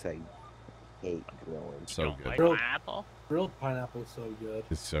 one of the things I hate grilling. So Don't good. like Grilled- pineapple? Grilled pineapple is so good.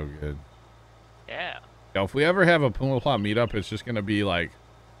 It's so good. Yeah. Yo, if we ever have a Puma Plow meetup, it's just gonna be like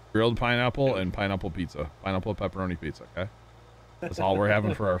grilled pineapple and pineapple pizza, pineapple pepperoni pizza. Okay, that's all we're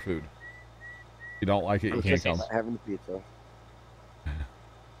having for our food. If you don't like it, you I'm can't just come. not having pizza.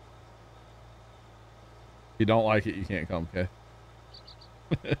 If you don't like it, you can't come. Okay.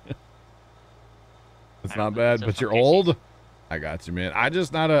 It's not bad, So but you're from Casey's. old. I got you, man.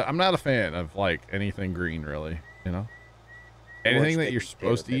 I'm not a fan of like anything green, really. You know, anything that baked you're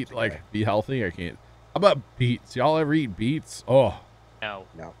supposed to potato eat, chips, like okay. be healthy. I can't. How about beets? Y'all ever eat beets? Oh. No.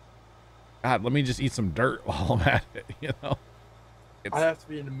 No. God, let me just eat some dirt while I'm at it, you know? I have to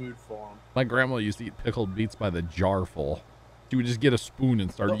be in the mood for them. My grandma used to eat pickled beets by the jar full. She would just get a spoon and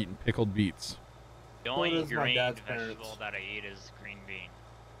start eating pickled beets. The Well, only it is my green dad's vegetable parents. that I eat is green bean.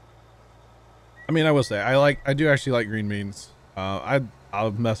 I mean, I will say, I do actually like green beans.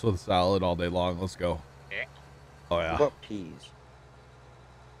 I'll mess with salad all day long. Let's go. Yeah. Oh, What yeah. about peas?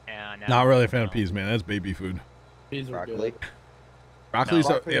 Yeah, no, Not really a fan no. of peas, man. That's baby food. These are Broccoli? good. Broccoli's,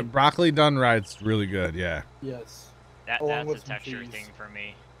 No. Broccoli. yeah, broccoli done right's really good, yeah. Yes. That, Along with that's a some texture cheese. thing for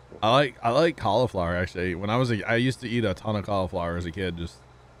me. I like cauliflower, actually. When I used to eat a ton of cauliflower as a kid, just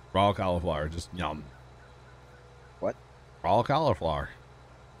raw cauliflower, just yum. What? Raw cauliflower.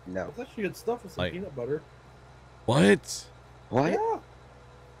 No. It's actually good stuff with some Like- peanut butter. What? What? Yeah.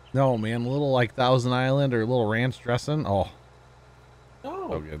 No, man, a little like Thousand Island or a little ranch dressing. Oh, No.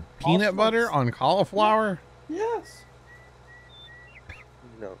 so good. Peanut butter Also, on cauliflower? yes.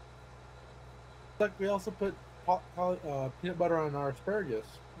 No. Like we also put peanut butter on our asparagus.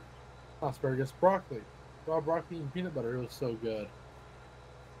 Not asparagus, broccoli. Raw broccoli and peanut butter. It was so good.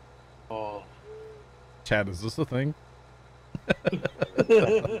 Oh. Chad, is this a thing? Just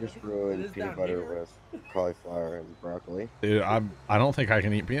It ruined is peanut down butter here. with cauliflower and broccoli. Dude, I don't think I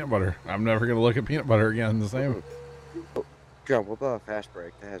can eat peanut butter. I'm never gonna look at peanut butter again the same. John, what about a fast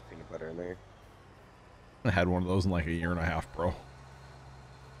break that has peanut butter in there? I had one of those in like a year and a half, bro.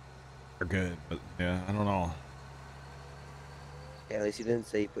 They're good, but yeah, I don't know. Yeah, at least you didn't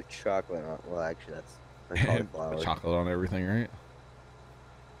say you put chocolate on. Well, actually, that's the cauliflower. Chocolate on everything, right?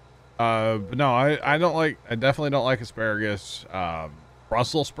 But no, I definitely don't like asparagus.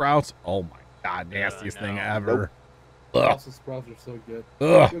 Brussels sprouts, oh my god, nastiest thing no. ever. Brussels sprouts are so good.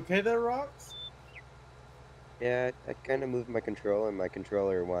 Ugh. You okay there, Rocks? Yeah, I kind of moved my controller, and my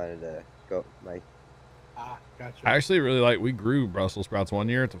controller wanted to go. Ah, gotcha. I actually really like. We grew Brussels sprouts one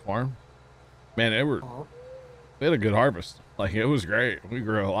year at the farm. Man, they had a good harvest. Like it was great. We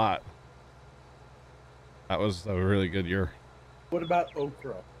grew a lot. That was a really good year. What about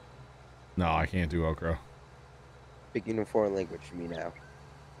okra? No, I can't do okra. Speaking a foreign language to me now.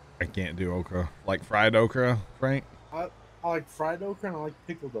 I can't do okra. Like fried okra, Frank? I like fried okra and I like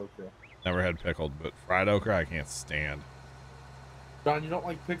pickled okra. Never had pickled, but fried okra I can't stand. John, you don't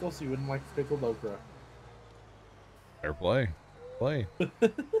like pickles, so you wouldn't like pickled okra. Fair play.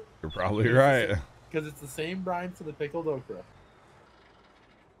 You're probably right. Because it's the same brine for the pickled okra.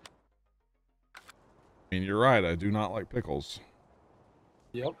 I mean, you're right. I do not like pickles.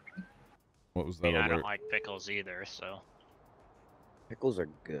 Yep. What was I that mean, I other? don't like pickles either, so. Pickles are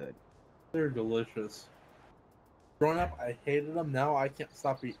good. They're delicious. Growing up, I hated them. Now I can't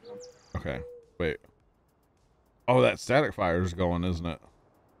stop eating them. Okay, wait. Oh, that static fire is going, isn't it?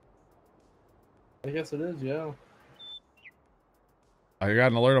 I guess it is, yeah. I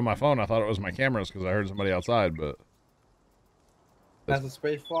got an alert on my phone. I thought it was my cameras because I heard somebody outside, but That's a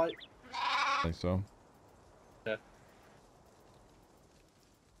space flight? I think so. Yeah.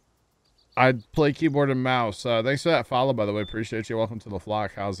 I'd play keyboard and mouse. Thanks for that follow, by the way. Appreciate you. Welcome to the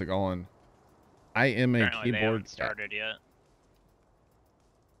flock. How's it going? I am a Apparently they keyboard. haven't started yet.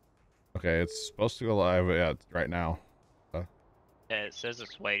 Okay, it's supposed to go live. Yeah, right now. Yeah, it says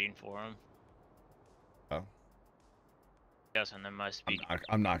it's waiting for them. Oh. Guessing there must be.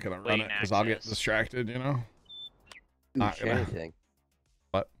 I'm not gonna run waiting it because I'll get access. distracted. You know. Ooh, Not shiny gonna- thing.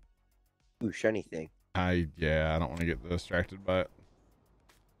 What? Ooh, shiny thing. Yeah, I don't want to get distracted by it.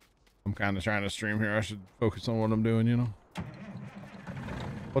 I'm kind of trying to stream here. I should focus on what I'm doing. You know.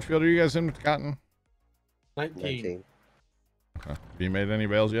 What field are you guys in with cotton? 19. 19. Okay. Have you made any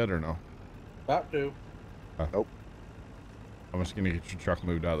bales yet or no? About to. Nope. I'm just gonna get your truck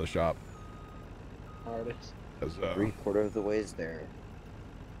moved out of the shop. Alrighty. 'Cause, 3/4 of the ways there.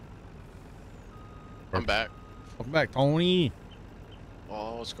 I'm back. welcome back, Tony.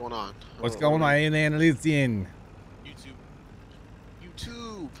 Oh, what's going on? What's Oh, going on, and listen?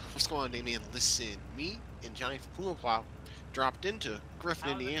 YouTube. What's going on, Damien? Listen, me and Johnny from Puma Plow dropped into Griffin,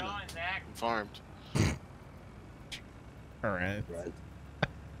 How's it Indiana, going, Zach? and farmed. All right. Right.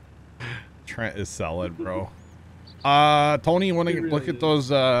 Trent is solid, bro. Tony, you want to He look really at is.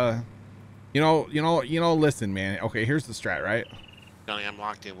 those? Listen, man. Okay, here's the strat, right? Johnny, I'm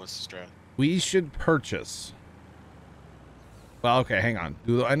locked in. What's the strat? We should purchase. Well, okay, hang on.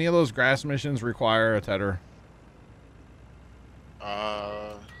 Do any of those grass missions require a tedder?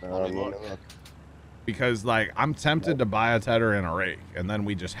 Let me look. Look. Because, like, I'm tempted to buy a tedder and a rake, and then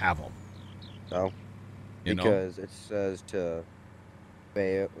we just have them. No. You know? Because it says to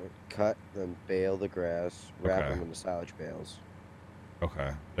cut, then bale the grass, wrap Okay. them in the silage bales.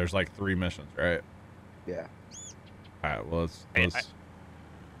 Okay. There's like 3 missions, right? Yeah. All right. Well, Hey, let's.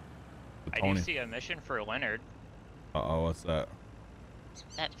 I do Tony. see a mission for Leonard. Uh-oh, what's that?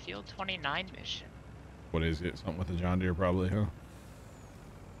 That Field 29 mission. What is it? Something with the John Deere, probably, huh?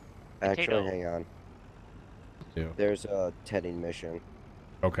 Potato. Actually, hang on. Yeah. There's a tedding mission.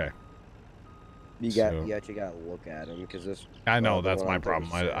 Okay. You So- actually gotta look at them because this. I know the that's one my on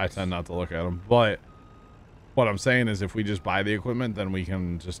problem. I 36. tend not to look at them, but what I'm saying is, if we just buy the equipment, then we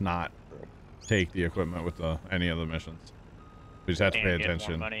can just not take the equipment with any of the missions. We just have to And pay get more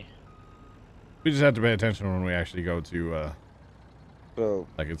attention. money. We just have to pay attention when we actually go to So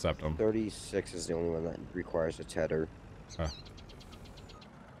like accept them, 36 is the only one that requires a tedder.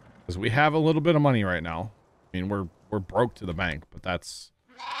 because we have a little bit of money right now. I mean, we're broke to the bank, but that's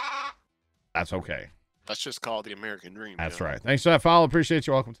okay. That's just called the American dream. That's you know? right. Thanks for that follow. Appreciate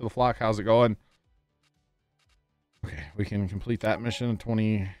you. Welcome to the flock. How's it going? Okay, we can complete that mission in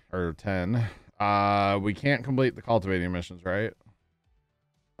 20 or 10. We can't complete the cultivating missions, right?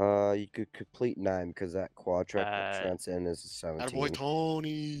 You could complete 9 because that quad track that Trent's in is a 17. Attaboy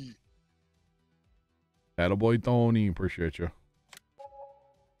Tony. Attaboy Tony. Appreciate you.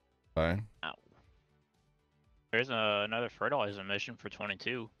 Bye. Ow. There's another fertilizer mission for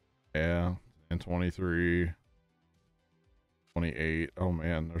 22. Yeah, and 23, 28. Oh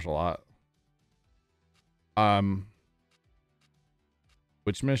man, there's a lot.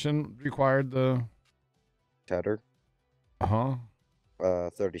 Which mission required the Tedder?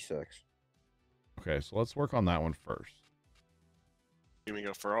 36. Okay, so let's work on that one first. You mean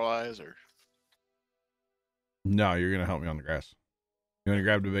go fertilize or? No, you're gonna help me on the grass. You wanna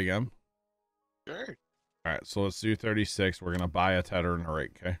grab the big M? Sure. All right, so let's do 36. We're gonna buy a tedder and a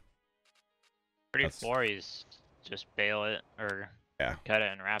rake, okay? 34 is just bale it or cut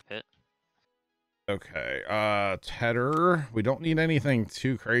it and wrap it. Okay, tedder. We don't need anything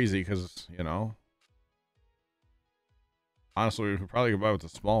too crazy because, you know, honestly, we could probably go by with the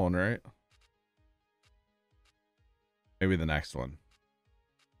small one, right? Maybe the next one.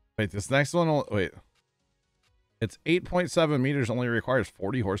 Wait, this next one, wait. It's 8.7 meters, only requires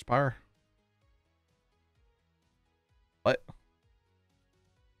 40 horsepower. What?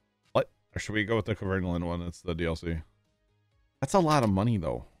 What? Or should we go with the Cavernland one? It's the DLC. That's a lot of money,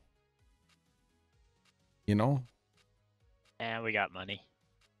 though. You know? And we got money.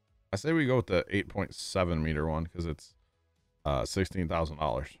 I say we go with the 8.7 meter one because it's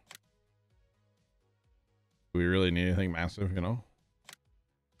 $16,000. Do we really need anything massive, you know?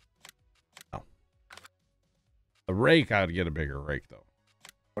 No. The rake, I'd get a bigger rake, though.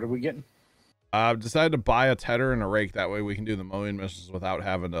 What are we getting? I've decided to buy a tedder and a rake. That way we can do the mowing missions without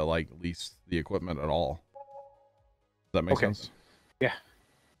having to, like, lease the equipment at all. Does that make sense? Yeah.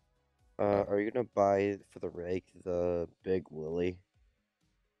 Are you gonna buy for the rake the big Willy?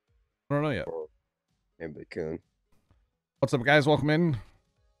 I don't know yet. Or maybe Coon? What's up, guys? Welcome in.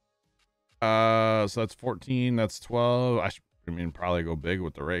 So that's 14. That's 12. I mean, probably go big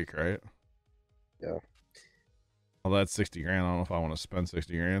with the rake, right? Yeah. Well, that's 60 grand. I don't know if I want to spend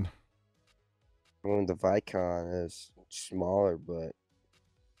 60 grand. I mean, the Vicon is smaller, but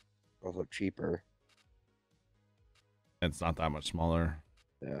also cheaper. It's not that much smaller.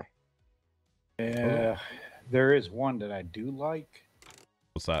 Yeah. Yeah. There is one that I do like.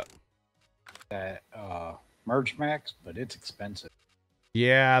 What's that? That Merge Max, but it's expensive.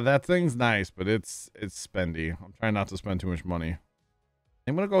 Yeah, that thing's nice, but it's spendy. I'm trying not to spend too much money.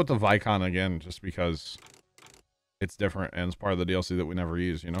 I'm gonna go with the Vicon again, just because it's different and it's part of the DLC that we never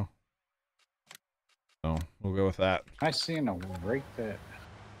use, you know. So we'll go with that. I seen a rake that.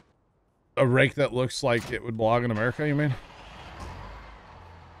 A rake that looks like it would belong in America, you mean?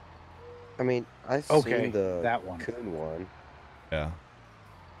 I mean, I've seen that one. Coon one. Yeah.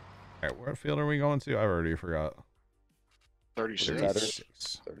 All right, what field are we going to? I already forgot.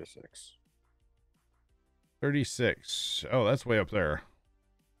 36. 36. 36. Oh, that's way up there.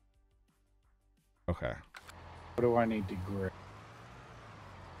 Okay. What do I need to grab?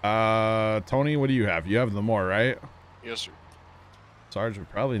 Tony, what do you have? You have the more, right? Yes, sir. Sarge, we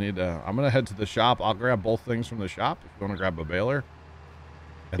probably need to. I'm gonna head to the shop. I'll grab both things from the shop if you want to grab a baler,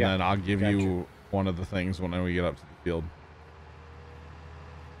 and then I'll give you one of the things when we get up to the field.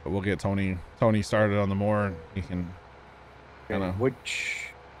 But we'll get Tony started on the more, and he can. Okay,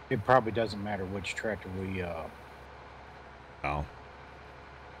 which it probably doesn't matter which tractor we No.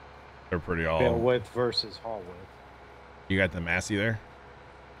 They're pretty all. bill width versus haul width. You got the Massey there?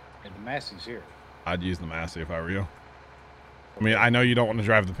 And the Massey's here. I'd use the Massey if I were you. I mean, I know you don't want to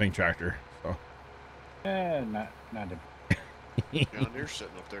drive the pink tractor, so. Not a... John Deere's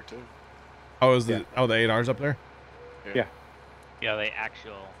sitting up there too. Oh, is the 8R's up there? Yeah. Yeah, the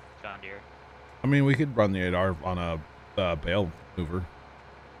actual John Deere. I mean, we could run the 8R on a bale mover.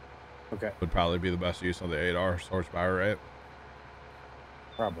 Okay. Would probably be the best use of the 8R horsepower, right?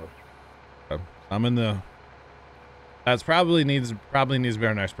 Probably. I'm in the. That's probably needs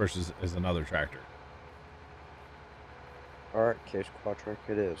very nice purchase is another tractor. All right, Case Quad Track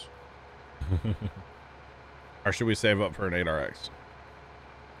it is. Or should we save up for an 8RX?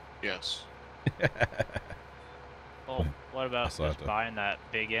 Yes. Well, what about just buying that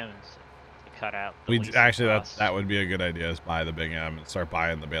big M to cut out? The We actually costs? that would be a good idea. Is buy the big M and start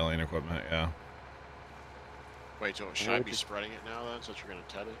buying the baling equipment. Yeah. Wait, so should I be spreading it now then, since you're gonna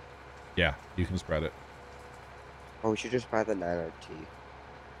tet it? Yeah, you can spread it. Oh, we should just buy the 9RT.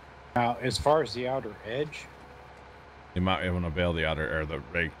 Now, as far as the outer edge, You might want to bale the outer or the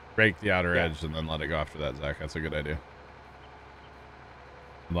rake Break the outer edge and then let it go after that, Zach. That's a good idea.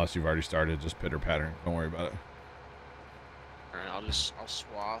 Unless you've already started, just pitter pattern. Don't worry about it. All right, I'll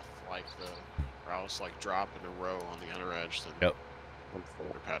swath like or I'll just like drop in a row on the outer edge, then Yep.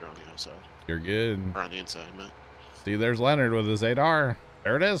 pitter pattern on the outside. You're good. Or on the inside, man. See, there's Leonard with his 8R.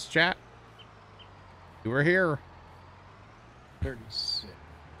 There it is, chat. You were here. 36.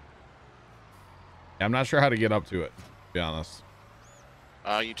 I'm not sure how to get up to it, to be honest.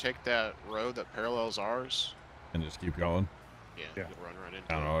 You take that road that parallels ours. And just keep going. Yeah. You'll run right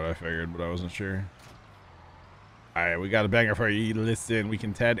into I don't know what I figured, but I wasn't sure. All right, we got a banger for you. Listen, we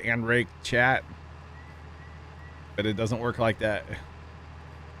can Ted and rake chat, but it doesn't work like that.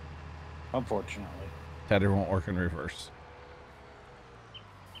 Unfortunately. Tedder won't work in reverse.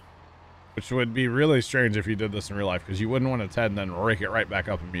 Which would be really strange if you did this in real life, because you wouldn't want to Ted and then rake it right back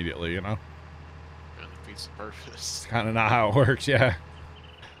up immediately, you know? It defeats the purpose. It's kind of not how it works, yeah.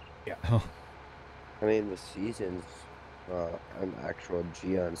 Yeah. I mean, with seasons, I'm actual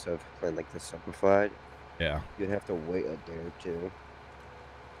Geon, so if playing like the simplified, Yeah. you'd have to wait a day or two.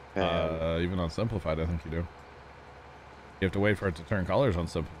 Even on simplified, I think you do. You have to wait for it to turn colors on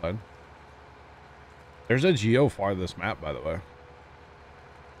simplified. There's a geo for this map, by the way.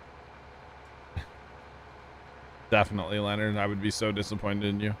 Definitely, Leonard. I would be so disappointed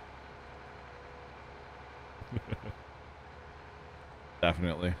in you.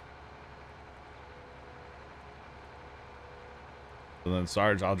 Definitely. So then,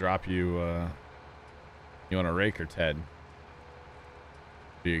 Sarge, I'll drop you. You want a rake or Ted?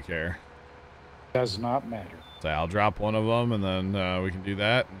 Do you care? Does not matter. So I'll drop one of them, and then we can do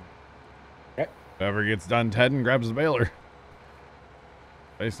that. Okay. Whoever gets done Tedding grabs the baler.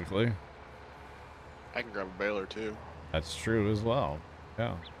 Basically. I can grab a baler too. That's true as well.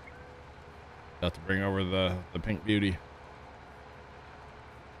 Yeah. Got to bring over the pink beauty.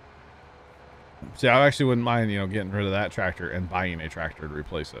 See, I actually wouldn't mind, getting rid of that tractor and buying a tractor to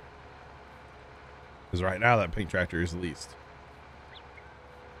replace it. Because right now that pink tractor is leased.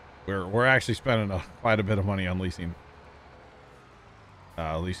 We're actually spending quite a bit of money on leasing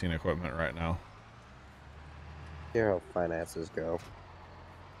equipment right now. You know how finances go.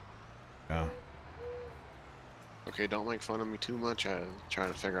 Yeah. Okay, don't make fun of me too much. I'm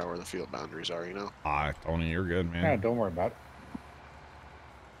trying to figure out where the field boundaries are, you know? Tony, you're good, man. Yeah, don't worry about it.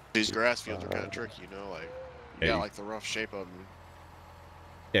 These grass fields are kind of tricky, you know? Like, you got like the rough shape of them.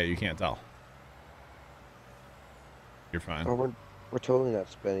 Yeah, you can't tell. You're fine. Oh, we're totally not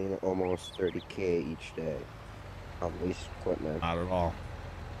spending almost 30K each day on leased equipment. Not at all.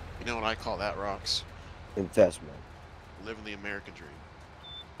 You know what I call that, Rocks? Investment. Living the American dream.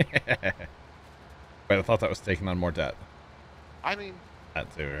 Wait, I thought that was taking on more debt. I mean,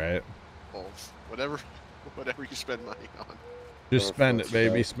 that too, right? Both. Whatever you spend money on. Just spend it,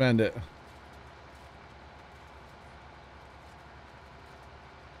 baby. Spend it.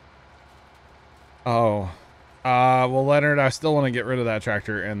 Oh. Well, Leonard, I still want to get rid of that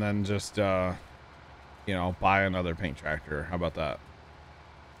tractor and then just, buy another paint tractor. How about that?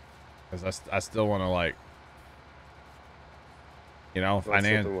 Because I still want to,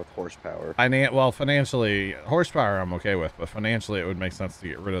 something with horsepower. Well, financially, horsepower I'm okay with, but financially it would make sense to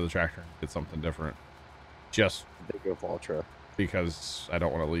get rid of the tractor and get something different. Just Big of Ultra. Because I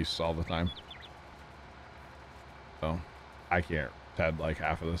don't want to lease all the time. So I can't Ted like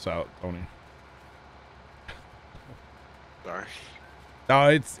half of this out, Tony. Sorry. No,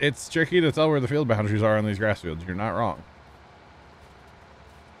 it's tricky to tell where the field boundaries are on these grass fields. You're not wrong.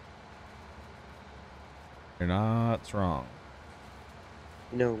 You're not wrong.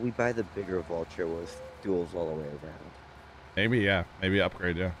 We buy the bigger Vulture with duals all the way around. Maybe, yeah. Maybe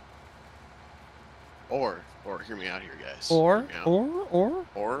upgrade, yeah. Or hear me out here, guys. Or. Oh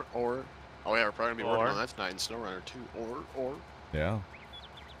yeah, we're probably gonna be working on that tonight in SnowRunner too. Or. Yeah.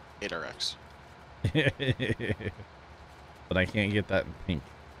 8RX. But I can't get that in pink.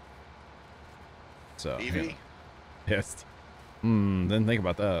 So. EV? Yeah. Yes. Didn't think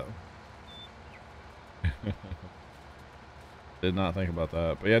about that. Did not think about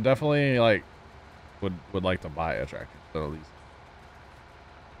that. But yeah, definitely would like to buy a tractor at least.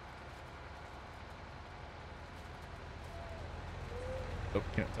 Oh,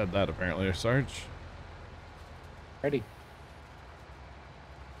 can't said that apparently, Sarge. Ready.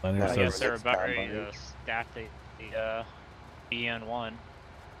 Leonard I guess says they're about ready to stack the BN1.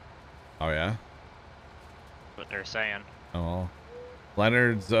 Oh yeah? What they're saying. Oh well.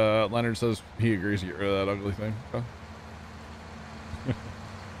 Leonard says he agrees to get rid of that ugly thing. Oh.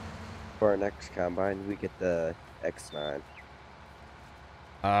 For our next combine, we get the X9.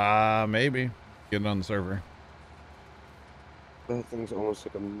 Maybe. Get it on the server. That thing's almost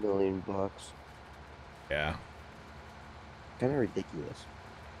like $1 million. Yeah. Kind of ridiculous.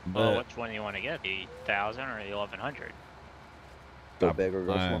 Well, which one do you want to get? The 1,000 or the 1,100? Go big or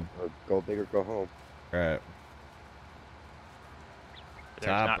go small, or go big or go home. Right. There's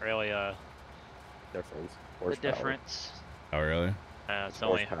not really a difference. difference. Oh, really? It's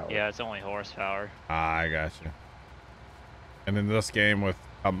only it's only horsepower. Ah, I got you. And in this game with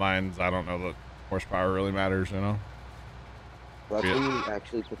combines, I don't know that horsepower really matters, you know? Well, that's when you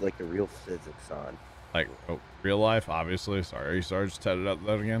actually put like the real physics on. Like real life, obviously. Sorry, Sarge, just headed up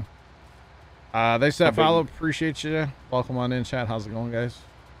that again. They said follow, appreciate you. Welcome on in, chat. How's it going, guys?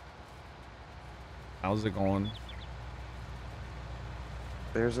 How's it going?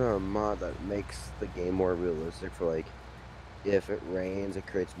 There's a mod that makes the game more realistic for like, if it rains, it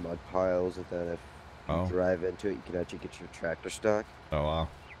creates mud piles, and then if you drive into it, you can actually get your tractor stuck. Oh, wow.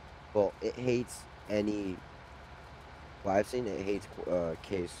 Well, it hates any... Well, I've seen it hates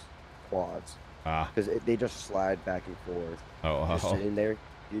case quads. Because they just slide back and forth. Oh, just sitting there,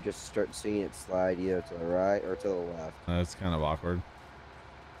 you just start seeing it slide either to the right or to the left. That's kind of awkward.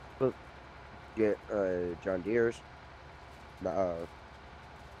 But yeah, John Deere's,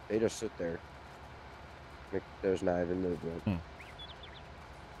 they just sit there. Like, there's not even movement.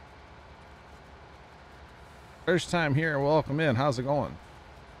 First time here, welcome in. How's it going?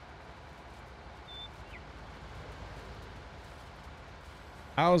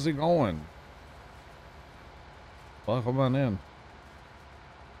 How's it going? Welcome on in.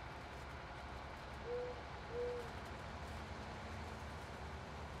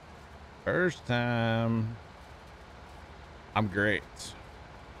 First time. I'm great.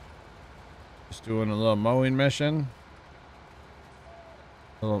 Just doing a little mowing mission.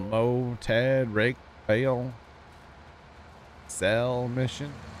 A little mow, Ted, rake, bale, sell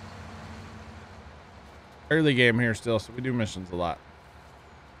mission. Early game here still, so we do missions a lot.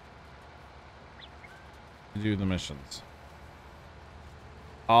 We do the missions.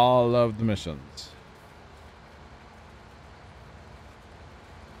 All of the missions.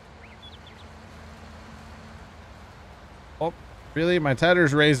 Oh, really? My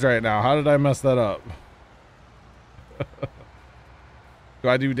tether's raised right now. How did I mess that up? Do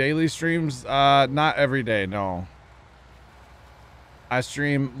I do daily streams? Not every day, no. I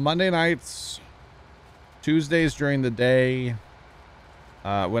stream Monday nights, Tuesdays during the day.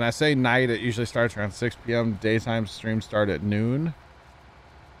 When I say night, it usually starts around 6 p.m. Daytime streams start at noon.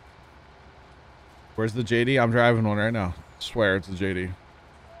 Where's the JD? I'm driving one right now. I swear it's a JD.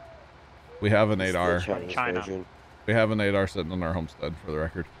 We have an 8R. China. We have an 8R sitting on our homestead, for the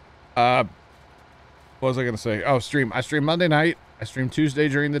record. What was I going to say? Oh, stream. I stream Monday night. I stream Tuesday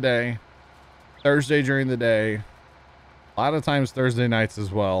during the day. Thursday during the day. A lot of times Thursday nights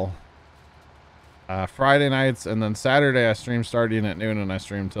as well. Friday nights, and then Saturday I stream starting at noon, and I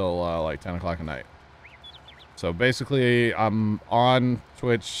stream till like 10 o'clock at night. So basically, I'm on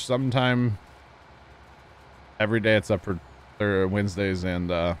Twitch sometime every day except for Wednesdays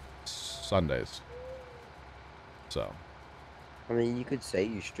and Sundays. So. I mean, you could say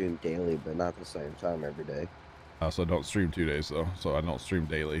you stream daily, but not the same time every day. I also don't stream 2 days though, so I don't stream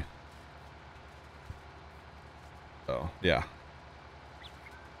daily. So yeah.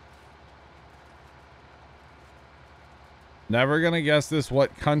 Never gonna guess this.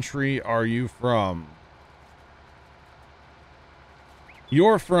 What country are you from?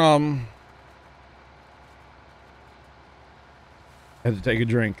 You're from... Had to take a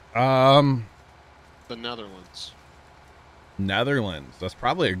drink. The Netherlands. Netherlands. That's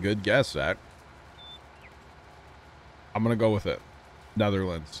probably a good guess, Zach. I'm gonna go with it.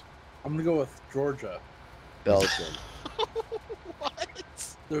 Netherlands. I'm gonna go with Georgia. Belgium. What?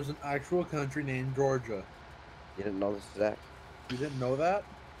 There's an actual country named Georgia. You didn't know this, Zach? You didn't know that?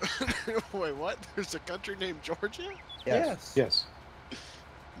 Wait, what? There's a country named Georgia? Yes. Yes.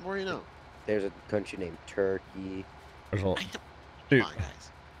 The more you know. There's a country named Turkey. There's a... Dude. Come on,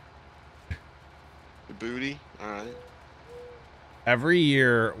 guys. The booty? Alright. Every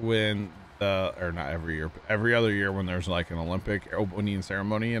year when the... Or not every year, but every other year when there's like an Olympic opening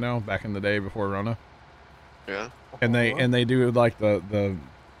ceremony, you know, back in the day before Rona. Yeah. And they do like the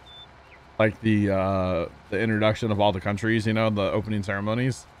introduction of all the countries, you know, the opening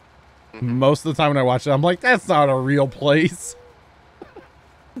ceremonies. Mm-hmm. Most of the time when I watch it, I'm like, that's not a real place.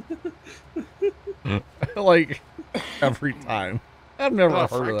 Like every time. I've never heard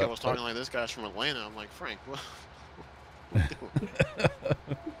Frank, of that. I was talking like this guy's from Atlanta. I'm like, Frank, what?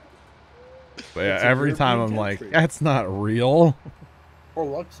 But yeah, every time I'm like, that's not real. Or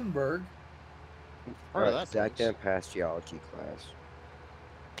Luxembourg. Right, Zach didn't pass geology class.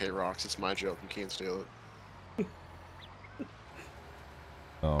 Okay, Rox, it's my joke. You can't steal it.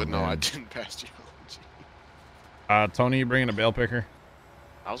 Oh, but no, man. I didn't pass geology. Tony, you bringing a bale picker?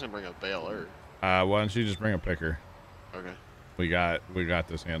 I was gonna bring a baler. Why don't you just bring a picker? Okay. We got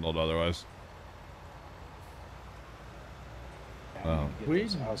this handled otherwise. Yeah, we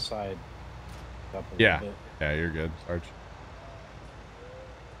outside. Up a Yeah. little bit. Yeah, you're good, Sarge.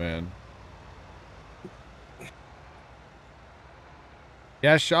 Man.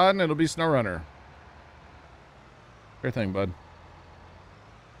 Yeah, Sean, it'll be SnowRunner. Sure thing, bud.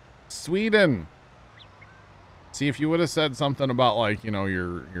 Sweden. See, if you would have said something about, like, you know,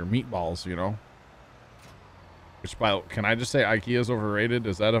 your meatballs, you know. Which, can I just say IKEA's overrated?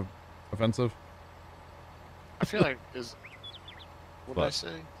 Is that offensive? I feel like what did I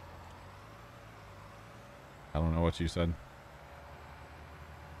say? I don't know what you said.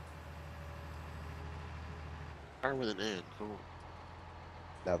 Start with an N. Come on.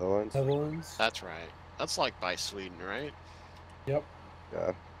 Netherlands. That's right. That's like by Sweden, right? Yep.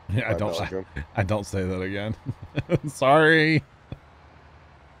 Yeah. Yeah, I don't say that again. Sorry.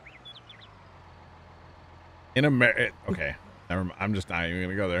 In America, okay. Never mind. I'm just not even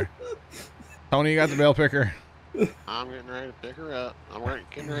gonna go there. Tony, you got the bale picker? I'm getting ready to pick her up. I'm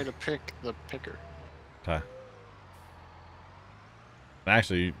getting ready to pick the picker. Okay.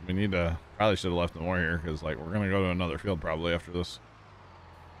 Actually, we need to probably should have left more here because, like, we're gonna go to another field probably after this.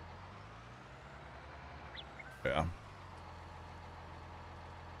 Yeah.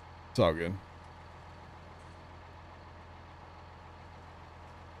 It's all good.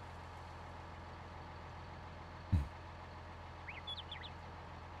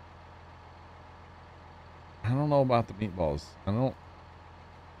 I don't know about the meatballs. I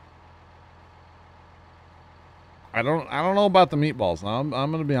don't know about the meatballs. I'm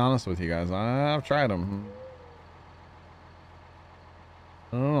gonna be honest with you guys. I've tried them.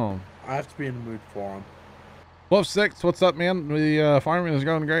 I don't know. I have to be in the mood for them. Wolf 6, what's up, man? The farming is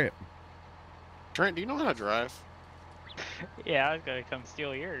going great. Trent, do you know how to drive? Yeah, I was gonna come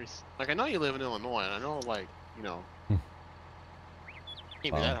steal yours. Like, I know you live in Illinois, and I know, like, you know, can't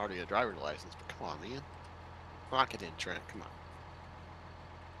be that hard to get a driver's license, but come on, man. Lock it in, Trent. Come on.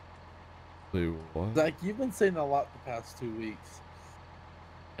 What? Zach, you've been saying a lot the past 2 weeks.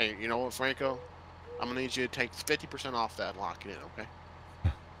 Hey, you know what, Franco? I'm gonna need you to take 50% off that and lock it in, okay?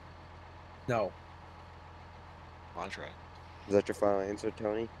 No. I'll try. Is that your final answer,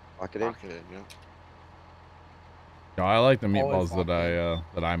 Tony? Lock it in? Lock it in, yeah. No, I like the meatballs Always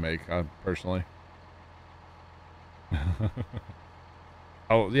that I make personally.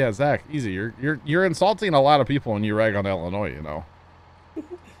 Oh yeah, Zach, easy. You're insulting a lot of people when you rag on Illinois, you know.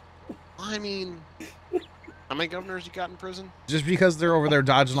 I mean, how many governors you got in prison? Just because they're over there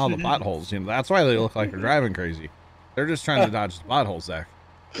dodging all the potholes, you know, that's why they look like they're driving crazy. They're just trying to dodge the potholes, Zach.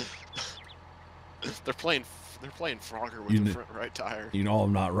 They're playing Frogger with the front right tire. You know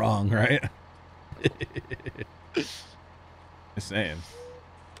I'm not wrong, right? Just saying.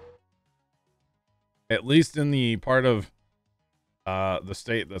 At least in the part of the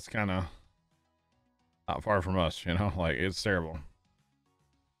state that's kind of not far from us, you know, like it's terrible.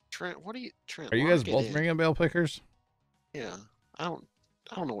 Trent, Trent? Are you guys both bringing bale pickers? Yeah, I don't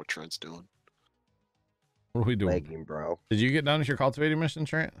know what Trent's doing. What are we doing? Lagging, bro. Did you get done with your cultivating mission,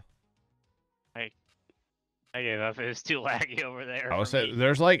 Trent? I gave up. It was too laggy over there. I was saying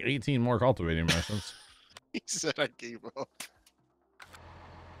there's like 18 more cultivating missions. He said I gave up.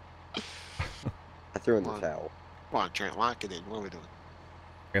 I threw in the towel. Come on, Trent, lock it in. What are we doing?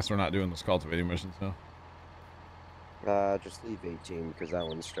 I guess we're not doing this cultivating missions now. Just leave 18 because that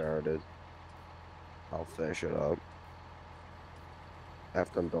one started. I'll finish it up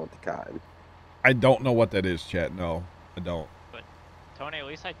after I'm done with the cotton. I don't know what that is, chat. No, I don't. But Tony, at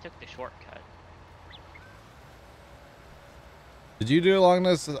least I took the shortcut. Did you do along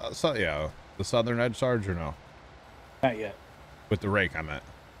this? Yeah, the southern edge, Sarge, or no? Not yet. With the rake, I meant.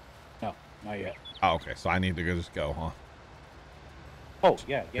 No, not yet. Oh, okay. So I need to just go, huh? Oh,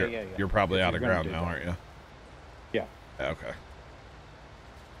 yeah. You're probably If out you're of gonna ground do now, that. aren't you? Yeah. Okay.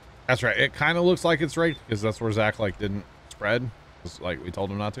 That's right. It kind of looks like it's raked because that's where Zach like didn't spread, like we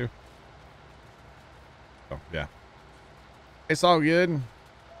told him not to. So yeah, it's all good.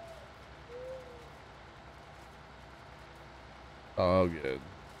 All good.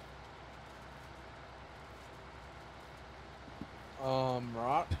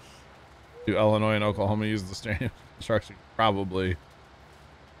 Rock. Do Illinois and Oklahoma use the same construction? Probably.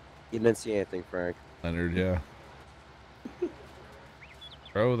 You didn't see anything, Frank. Leonard, yeah.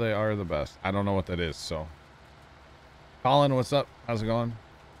 Bro, they are the best. I don't know what that is, so. Colin, what's up? How's it going?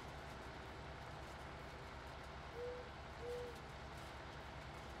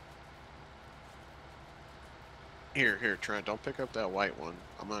 Here, Trent. Don't pick up that white one.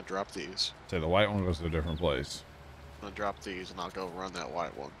 I'm gonna drop these. Say the white one goes to a different place. I'm gonna drop these, and I'll go run that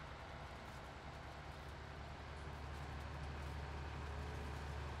white one.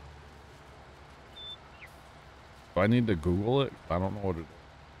 Do I need to Google it? I don't know what it is.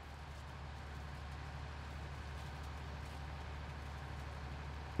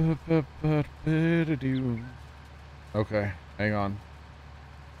 Okay, hang on.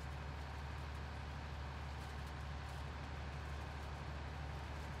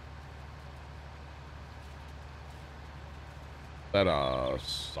 Is that a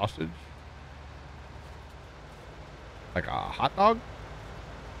sausage? Like a hot dog?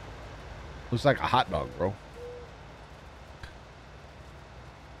 Looks like a hot dog, bro.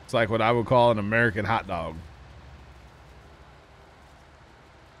 It's like what I would call an American hot dog.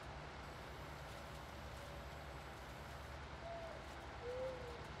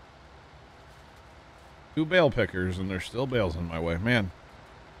 Two bale pickers, and there's still bales in my way, man.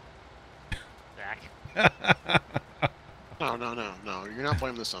 Zach. No. You're not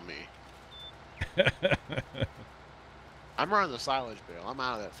blaming this on me. I'm running the silage bale. I'm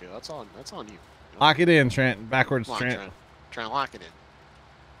out of that field. That's on you. Lock it in, Trent. Backwards, Come on, Trent. Try and lock it in.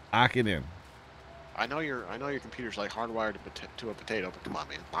 Lock it in. I know your computer's like hardwired to a potato, but come on,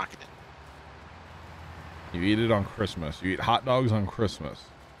 man, lock it in. You eat it on Christmas. You eat hot dogs on Christmas.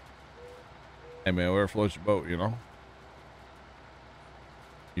 Hey, man, where floats your boat, you know?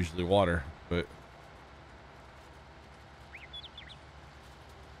 Usually water, but...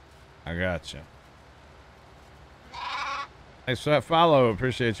 I got you. Thanks for that follow.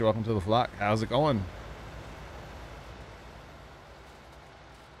 Appreciate you. Welcome to the flock. How's it going?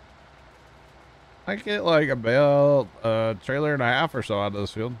 I get like a bale, trailer and a half or so out of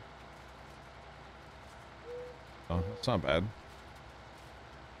this field. Oh, that's not bad.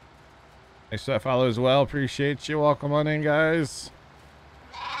 Thanks for that follow as well. Appreciate you. Welcome on in, guys.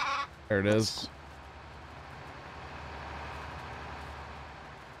 There it is.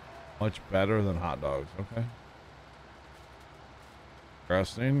 Much better than hot dogs. Okay.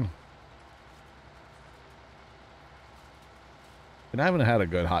 Interesting. And I haven't had a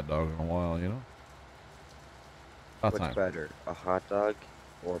good hot dog in a while, you know? About What's time. better, a hot dog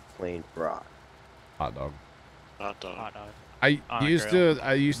or plain brat? Hot dog. Hot dog. Hot dog. I On a used grill.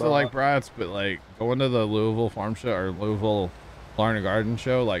 to like brats, but like going to the Louisville farm show or Louisville Barn and Garden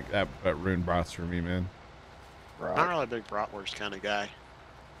show, like that ruined brats for me, man. Not really a big bratwurst kind of guy.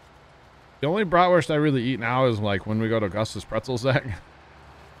 The only bratwurst I really eat now is like when we go to Gus's Pretzel Zach.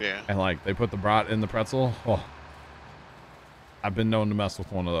 Yeah. And like they put the brat in the pretzel. Oh, I've been known to mess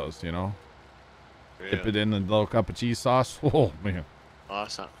with one of those, you know. Yeah. Dip it in a little cup of cheese sauce. Oh man, Oh,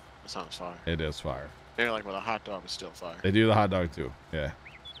 that sounds fire. it is fire. They're like with a hot dog, it's still fire. They do the hot dog too. Yeah,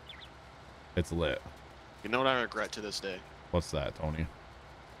 it's lit. You know what I regret to this day? What's that, Tony?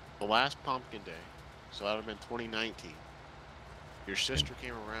 The last pumpkin day, so that would have been 2019. Your sister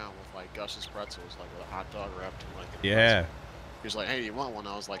came around with like Gus's pretzels, like with a hot dog wrapped in like a Yeah, pretzel. He was like, "Hey, you want one?"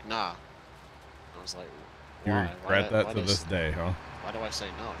 I was like, "Nah." I was like, you "Why? regret that why to does- this day, huh? Why do I say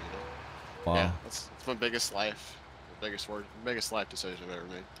no? You know? Wow. Yeah, that's my biggest life life decision I've ever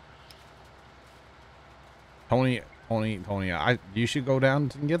made. Tony, you should go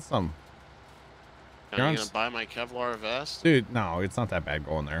down and get some. Are You're on you gonna buy my Kevlar vest? Dude, no, it's not that bad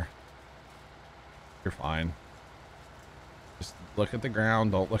going there. You're fine. Just look at the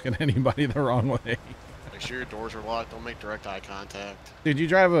ground. Don't look at anybody the wrong way. Make sure your doors are locked. Don't make direct eye contact. Dude, you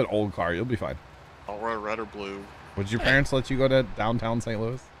drive an old car. You'll be fine. I'll wear red or blue. Would your parents let you go to downtown St.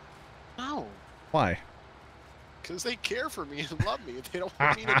 Louis? No, Why? because they care for me and love me. They don't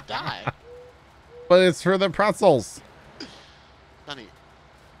want me to die. But it's for the pretzels. Honey.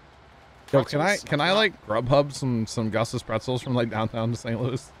 Yo, pretzels, can I not- like Grubhub some Gus's pretzels from like downtown to St.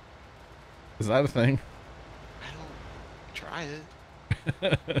 Louis? Is that a thing? I don't try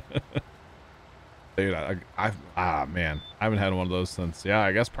it. Dude, man, I haven't had one of those since. Yeah,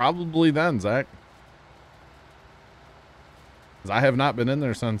 I guess probably then, Zach. 'Cause I have not been in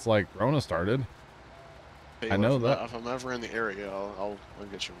there since like Rona started. Hey, I know if, that. If I'm ever in the area, I'll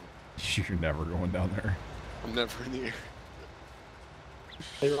get you one. You're never going down there. I'm never in the area.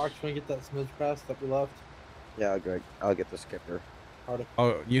 Hey, Rox, can we get that smidge pass that we left? Yeah, Greg, I'll get the skipper.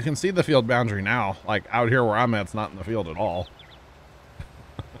 Oh, you can see the field boundary now. Like out here where I'm at, it's not in the field at all.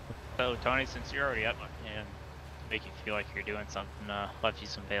 So Tony, since you're already up and make you feel like you're doing something, left you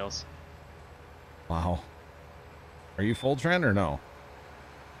some bales. Wow. Are you full, Trent, or no?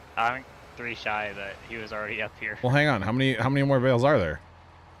 I'm 3 shy, but he was already up here. Well, hang on. How many more bales are there?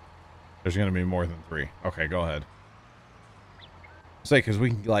 There's gonna be more than 3. Okay, go ahead. Say, because we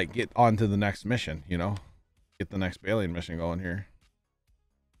can like get on to the next mission, you know, get the next baling mission going here,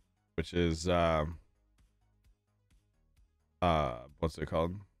 which is what's it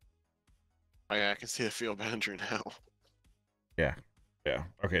called? Oh, yeah, I can see the field boundary now. Yeah. Yeah.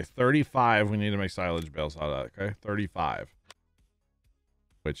 Okay, 35 we need to make silage bales out of that, okay? 35.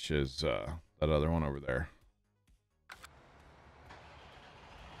 Which is that other one over there.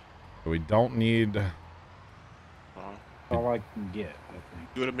 We don't need all I can get, I think.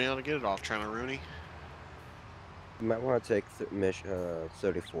 You would have been able to get it off trying to Rooney. You might want to take mission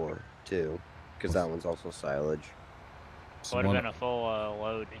 34 too, because that one's also silage. Would have been a full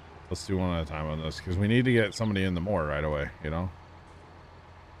load. Let's do one at a time on this, because we need to get somebody in the moor right away, you know?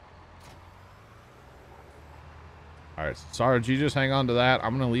 Alright, Sarge, you just hang on to that.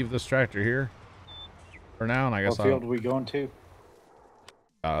 I'm going to leave this tractor here for now, and I guess what field are we going to?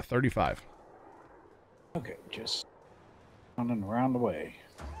 35. Okay, just running around the way.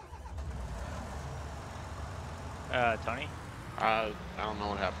 Tony? I don't know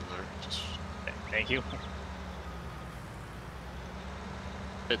what happened there. Just thank you.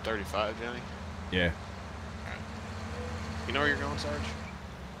 hit 35, Johnny. Yeah. Right. You know where you're going, Sarge?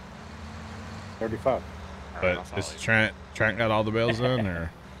 35. But is Trent got all the bales in, or?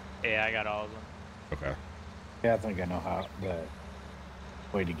 Yeah, I got all of them. Okay. Yeah, I think I know how the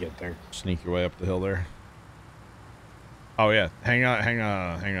way to get there. Sneak your way up the hill there. Oh yeah, hang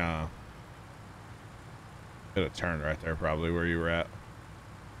on. Could have turned right there, probably where you were at.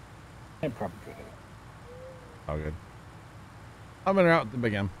 I probably could have. All good. I'm in route with the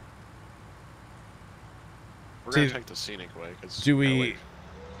big M. We're gonna take the scenic way. Cause do we?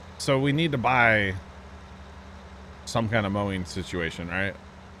 So we need to buy some kind of mowing situation, right?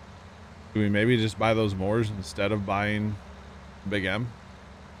 Do we maybe just buy those mowers instead of buying Big M?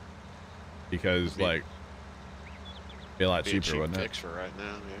 Because like, be a lot cheaper, wouldn't it? Fix for right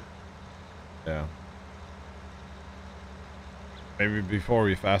now, yeah. Yeah. Maybe before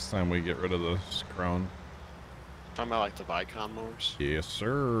we fast time, we get rid of this crone. Talking about like the Vicon mowers? Yes,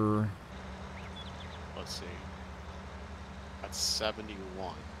 sir. Let's see. That's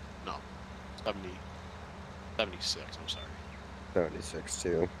 71. No, 70. 76, I'm sorry. 76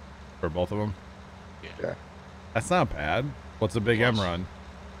 too. For both of them? Yeah. That's not bad. What's a Big M run?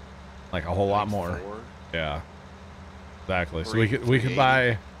 Like a whole lot more. 4. Yeah. Exactly. So 3, we could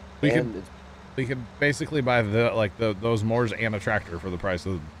buy we could basically buy those mowers and a tractor for the price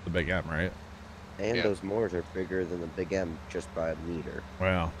of the Big M, right? And those mowers are bigger than the Big M just by a meter.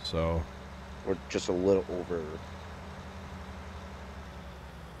 Wow. So we're just a little over.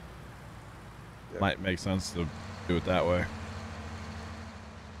 Might make sense to do it that way.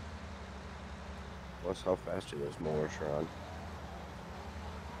 Plus, how fast do those mowers run?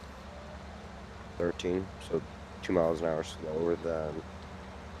 13, so 2 miles an hour slower than.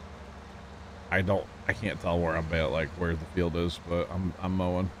 I can't tell where I'm at, like where the field is, but I'm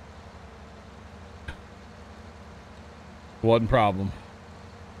mowing. One problem.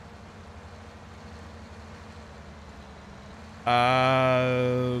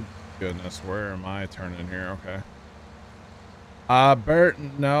 Goodness, where am I turning here? Okay. Bert,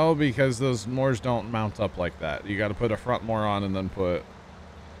 no, because those mowers don't mount up like that. You got to put a front mower on and then put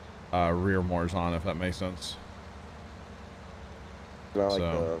rear mowers on, if that makes sense. Not like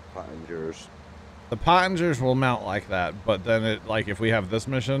the Pottingers. The Pottingers will mount like that, but then it, like, if we have this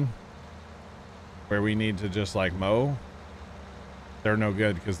mission where we need to just like mow, they're no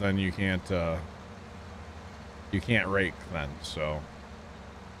good because then you can't rake then. So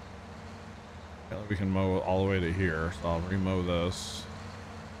yeah, we can mow all the way to here. So I'll remow this.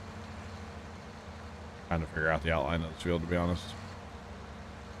 Trying to figure out the outline of this field, to be honest.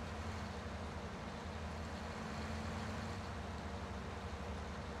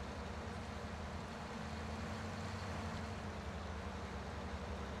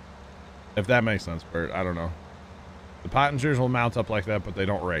 If that makes sense, Bert. I don't know. The Pottingers will mount up like that, but they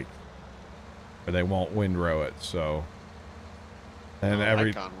don't rake. Or they won't windrow it, so. And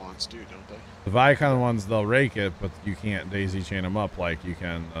every Vicon ones do, don't they? The Vicon ones, they'll rake it, but you can't daisy chain them up like you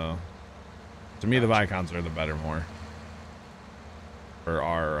can. To me, the Vicons are the better mower for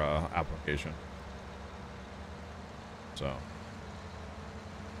our application. So.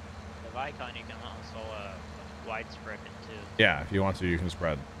 The Vicon, you can also widespread it too. Yeah, if you want to, you can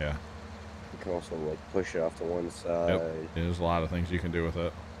spread. Yeah. You can also like push it off to one side. Yep. There's a lot of things you can do with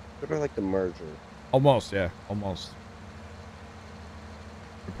it. Sort of like the merger. Almost, yeah, almost.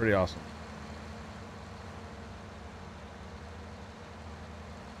 They're pretty awesome.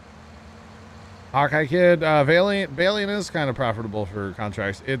 Hawkeye Kid, Valiant is kind of profitable for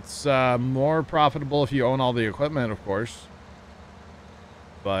contracts. It's more profitable if you own all the equipment, of course.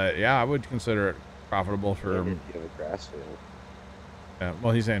 But yeah, I would consider it Profitable for... If you have a grass field. Yeah,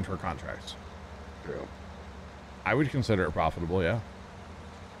 well, he's saying for contracts. True. I would consider it profitable, yeah.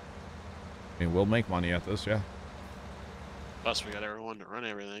 I mean, we'll make money at this, yeah. Plus, we got everyone to run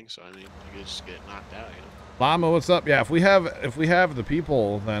everything, so I mean, you could just get knocked out, you know. Llama, what's up? Yeah, if we have the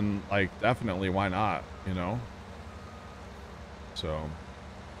people, then like definitely why not, you know? So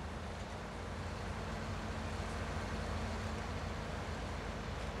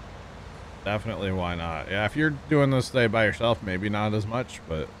definitely why not? Yeah, if you're doing this today by yourself, maybe not as much,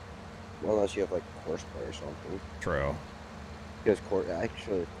 but well, unless you have like course play or something. True. Because course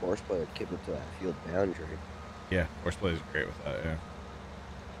play would keep it to that field boundary. Yeah, course play is great with that, yeah.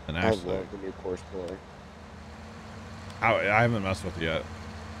 And I actually, love the new course play. I haven't messed with it yet.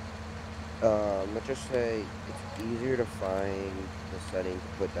 Let's just say it's easier to find the setting to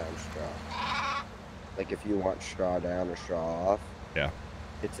put down straw. Like if you want straw down or straw off. Yeah.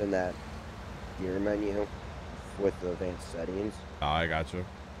 It's in that gear menu with the advanced settings. Oh, I got you.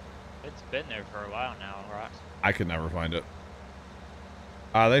 It's been there for a while now, Rox. I could never find it.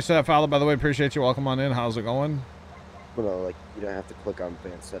 They said I followed, by the way. Appreciate you. Welcome on in. How's it going? Well, no, like you don't have to click on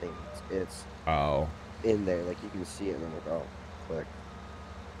advanced settings. It's in there. Like you can see it and then like, oh, click.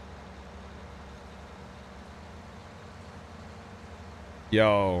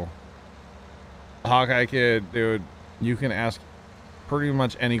 Yo, Hawkeye Kid, dude, you can ask pretty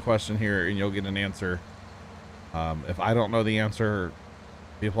much any question here and you'll get an answer. If I don't know the answer,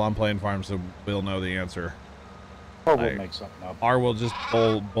 people on playing farms will know the answer. Or we'll make something up. Or we'll just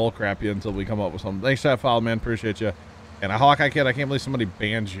bull crap you until we come up with something. Thanks for that follow, man. Appreciate you. And Hawkeye Kid, I can't believe somebody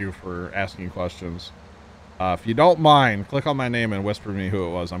banned you for asking questions. If you don't mind, click on my name and whisper me who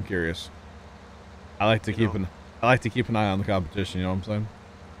it was. I'm curious. I like to keep an eye on the competition. You know what I'm saying?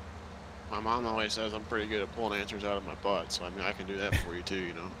 My mom always says I'm pretty good at pulling answers out of my butt, so I mean I can do that for you too.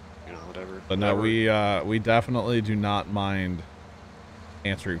 You know, whatever. But no, we definitely do not mind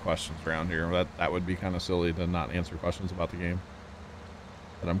answering questions around here. That would be kind of silly to not answer questions about the game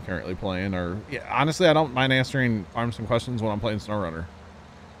that I'm currently playing. Or yeah, honestly, I don't mind answering Farm Sim questions when I'm playing SnowRunner.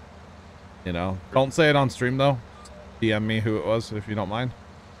 You know, don't say it on stream though. DM me who it was if you don't mind.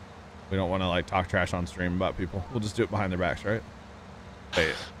 We don't want to like talk trash on stream about people. We'll just do it behind their backs, right?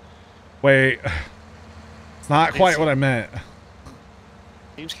 Wait. It's not quite what I meant.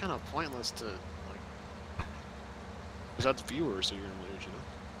 Seems kind of pointless to like, because that's viewers, so you're gonna lose, you know.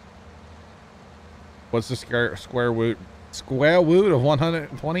 What's the square root of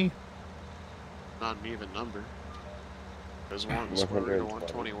 120? Not an even number. Because square root of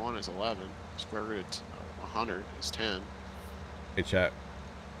 121 is 11. Square root of 100 is 10. Hey, chat.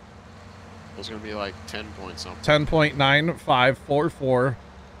 It's gonna be like 10 point something.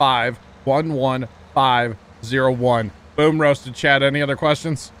 10.95445111501. Boom, roasted, chat. Any other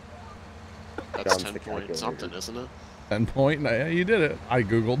questions? That's 10 point something, isn't it? 10 point? Yeah, you did it. I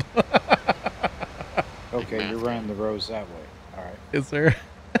googled. Okay, you're running the rows that way. All right. Is there?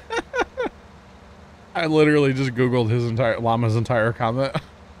 I literally just googled Llama's entire comment.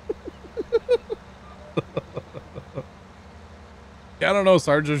 Yeah, I don't know,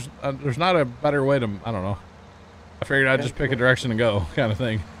 Sarge. There's not a better way to. I don't know. I figured I'd just pick a direction and go, kind of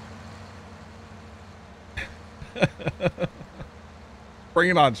thing. Bring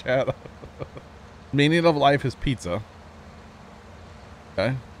it on, chat. Meaning of life is pizza.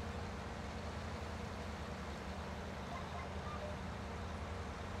 Okay.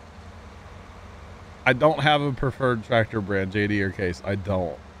 I don't have a preferred tractor brand, JD or Case. I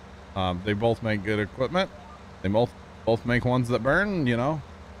don't. They both make good equipment. They both make ones that burn, you know.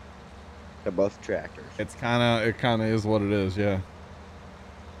 They're both tractors. It kind of is what it is, yeah.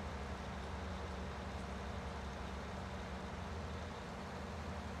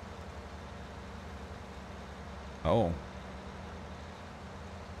 Oh.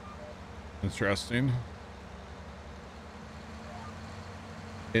 Interesting.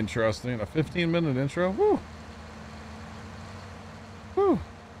 Interesting. A 15-minute intro? Woo. Woo.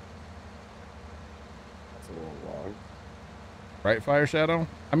 That's a little long. Right, Fire Shadow?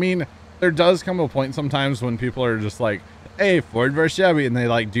 I mean, there does come a point sometimes when people are just like, hey, Ford versus Chevy, and they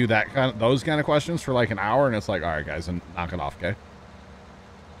like do those kind of questions for like an hour, and it's like, all right, guys, and knock it off, okay?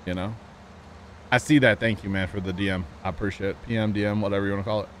 You know? I see that. Thank you, man, for the DM. I appreciate it. PM, DM, whatever you want to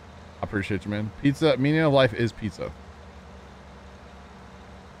call it. I appreciate you, man. Pizza, meaning of life is pizza.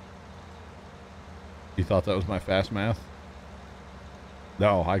 You thought that was my fast math?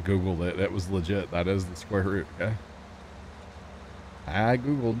 No, I googled it. It was legit. That is the square root, okay? I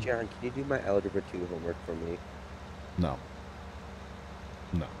googled. John, can you do my algebra 2 homework for me? No.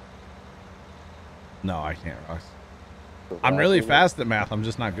 No, I can't, Ross. I'm really fast at math. I'm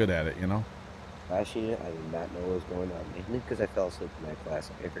just not good at it, you know? Crashing it, I did not know what was going on, mainly because I fell asleep in that class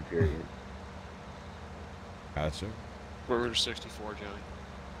every period. Gotcha. Where was 64,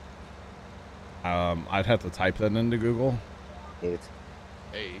 Johnny? I'd have to type that into Google. 8.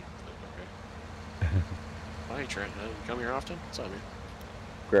 8. Okay. Hi, Trent. You come here often? What's up, man?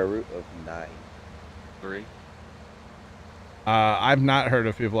 Square root of 9. 3. I've not heard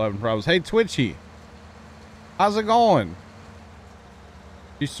of people having problems. Hey, Twitchy. How's it going?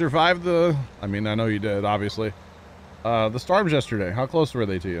 You survived the... I mean, I know you did, obviously. The storms yesterday. How close were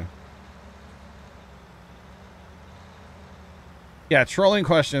they to you? Yeah, trolling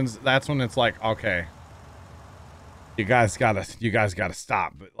questions, that's when it's like, okay. You guys gotta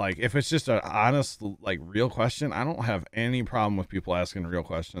stop. But like, if it's just an honest, like, real question, I don't have any problem with people asking real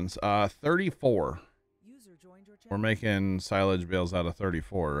questions. 34. We're making silage bales out of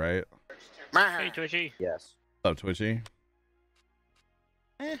 34, right? Hey, Twitchy. Yes. What's up, Twitchy?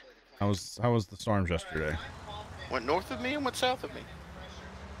 How was the storms yesterday? Went north of me and went south of me.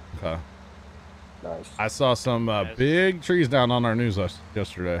 Okay. Nice. I saw some big trees down on our news list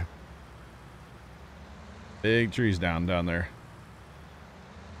yesterday. Big trees down there.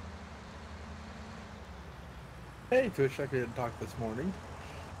 Hey, Twitch, I didn't talk this morning.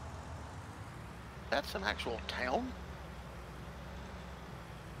 That's an actual town?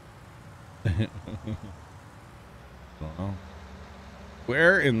 Don't know.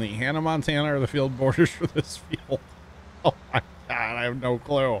 Where in the Hannah, Montana are the field borders for this field? Oh my god, I have no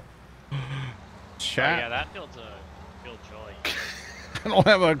clue. Chat. Oh, yeah, that field's a field joy. I don't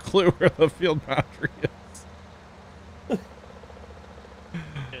have a clue where the field boundary is.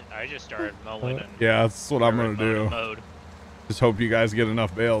 I just started mowing. And yeah, that's what I'm gonna do. Mode. Just hope you guys get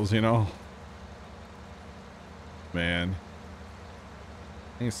enough bales, you know. Man,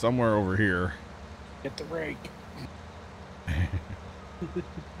 I think somewhere over here. Get the rake.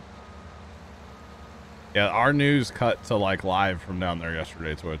 Yeah, our news cut to like live from down there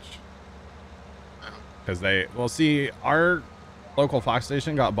yesterday, Twitch. Because our local Fox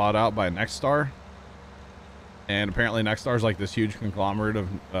station got bought out by Nexstar. And apparently Nexstar is like this huge conglomerate of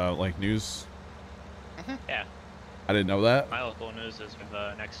like news. Yeah. I didn't know that. My local news is with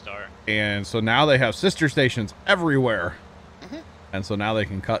Nexstar. And so now they have sister stations everywhere. And so now they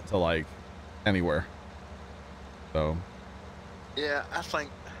can cut to like anywhere. So. Yeah, I think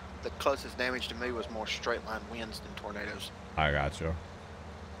the closest damage to me was more straight line winds than tornadoes. I gotcha.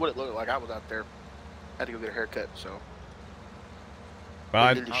 What it looked like, I was out there, had to go get a haircut, so.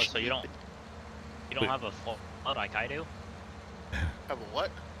 Well, so you don't have a flood like I do? Have a what?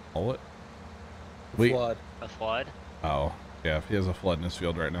 Hold it. Flood. A flood? Oh, yeah, he has a flood in his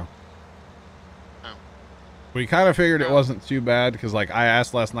field right now. Oh. We kind of figured it wasn't too bad because, like, I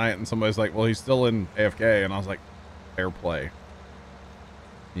asked last night and somebody's like, well, he's still in AFK. And I was like, fair play.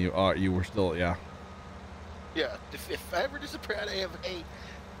 You were still, yeah. Yeah, if I ever disappear out of AFK,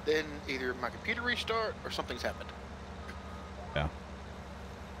 then either my computer restart or something's happened. Yeah.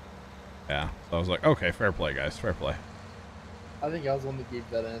 Yeah. So I was like, okay, fair play, guys. Fair play. I think I was the one that gave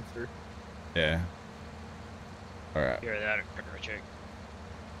that answer. Yeah. All right. Hear that, Richard?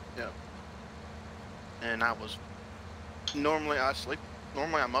 Yep. And I was normally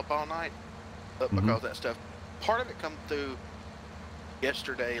I'm up all night, but because of that stuff, part of it come through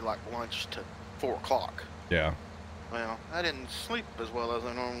yesterday, like lunch to 4 o'clock. Yeah. Well, I didn't sleep as well as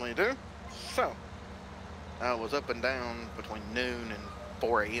I normally do, so I was up and down between noon and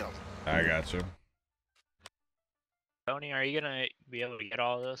 4 a.m. I got you. Tony, are you gonna be able to get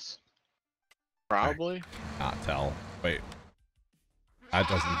all this? Probably. Not tell. Wait. That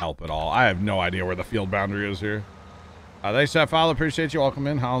doesn't help at all. I have no idea where the field boundary is here. Thanks, Chef Fowler. Appreciate you. Welcome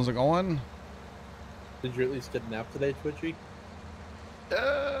in. How's it going? Did you at least get a nap today, Twitchy?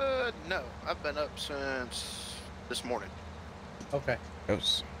 No. I've been up since this morning. Okay.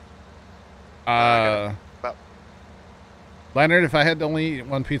 Yes. About Leonard, if I had to only eat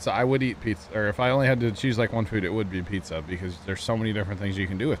one pizza, I would eat pizza. Or if I only had to choose like one food, it would be pizza because there's so many different things you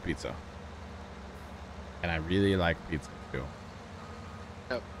can do with pizza. And I really like pizza too.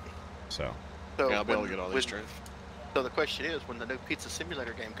 Yep. So yeah, I'll be able to get all these straight. So the question is, when the new Pizza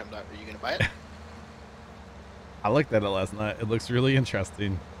Simulator game comes out, are you going to buy it? I looked at it last night. It looks really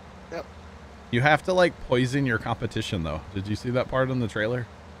interesting. Yep. You have to like poison your competition though. Did you see that part in the trailer?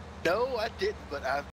 No, I didn't, but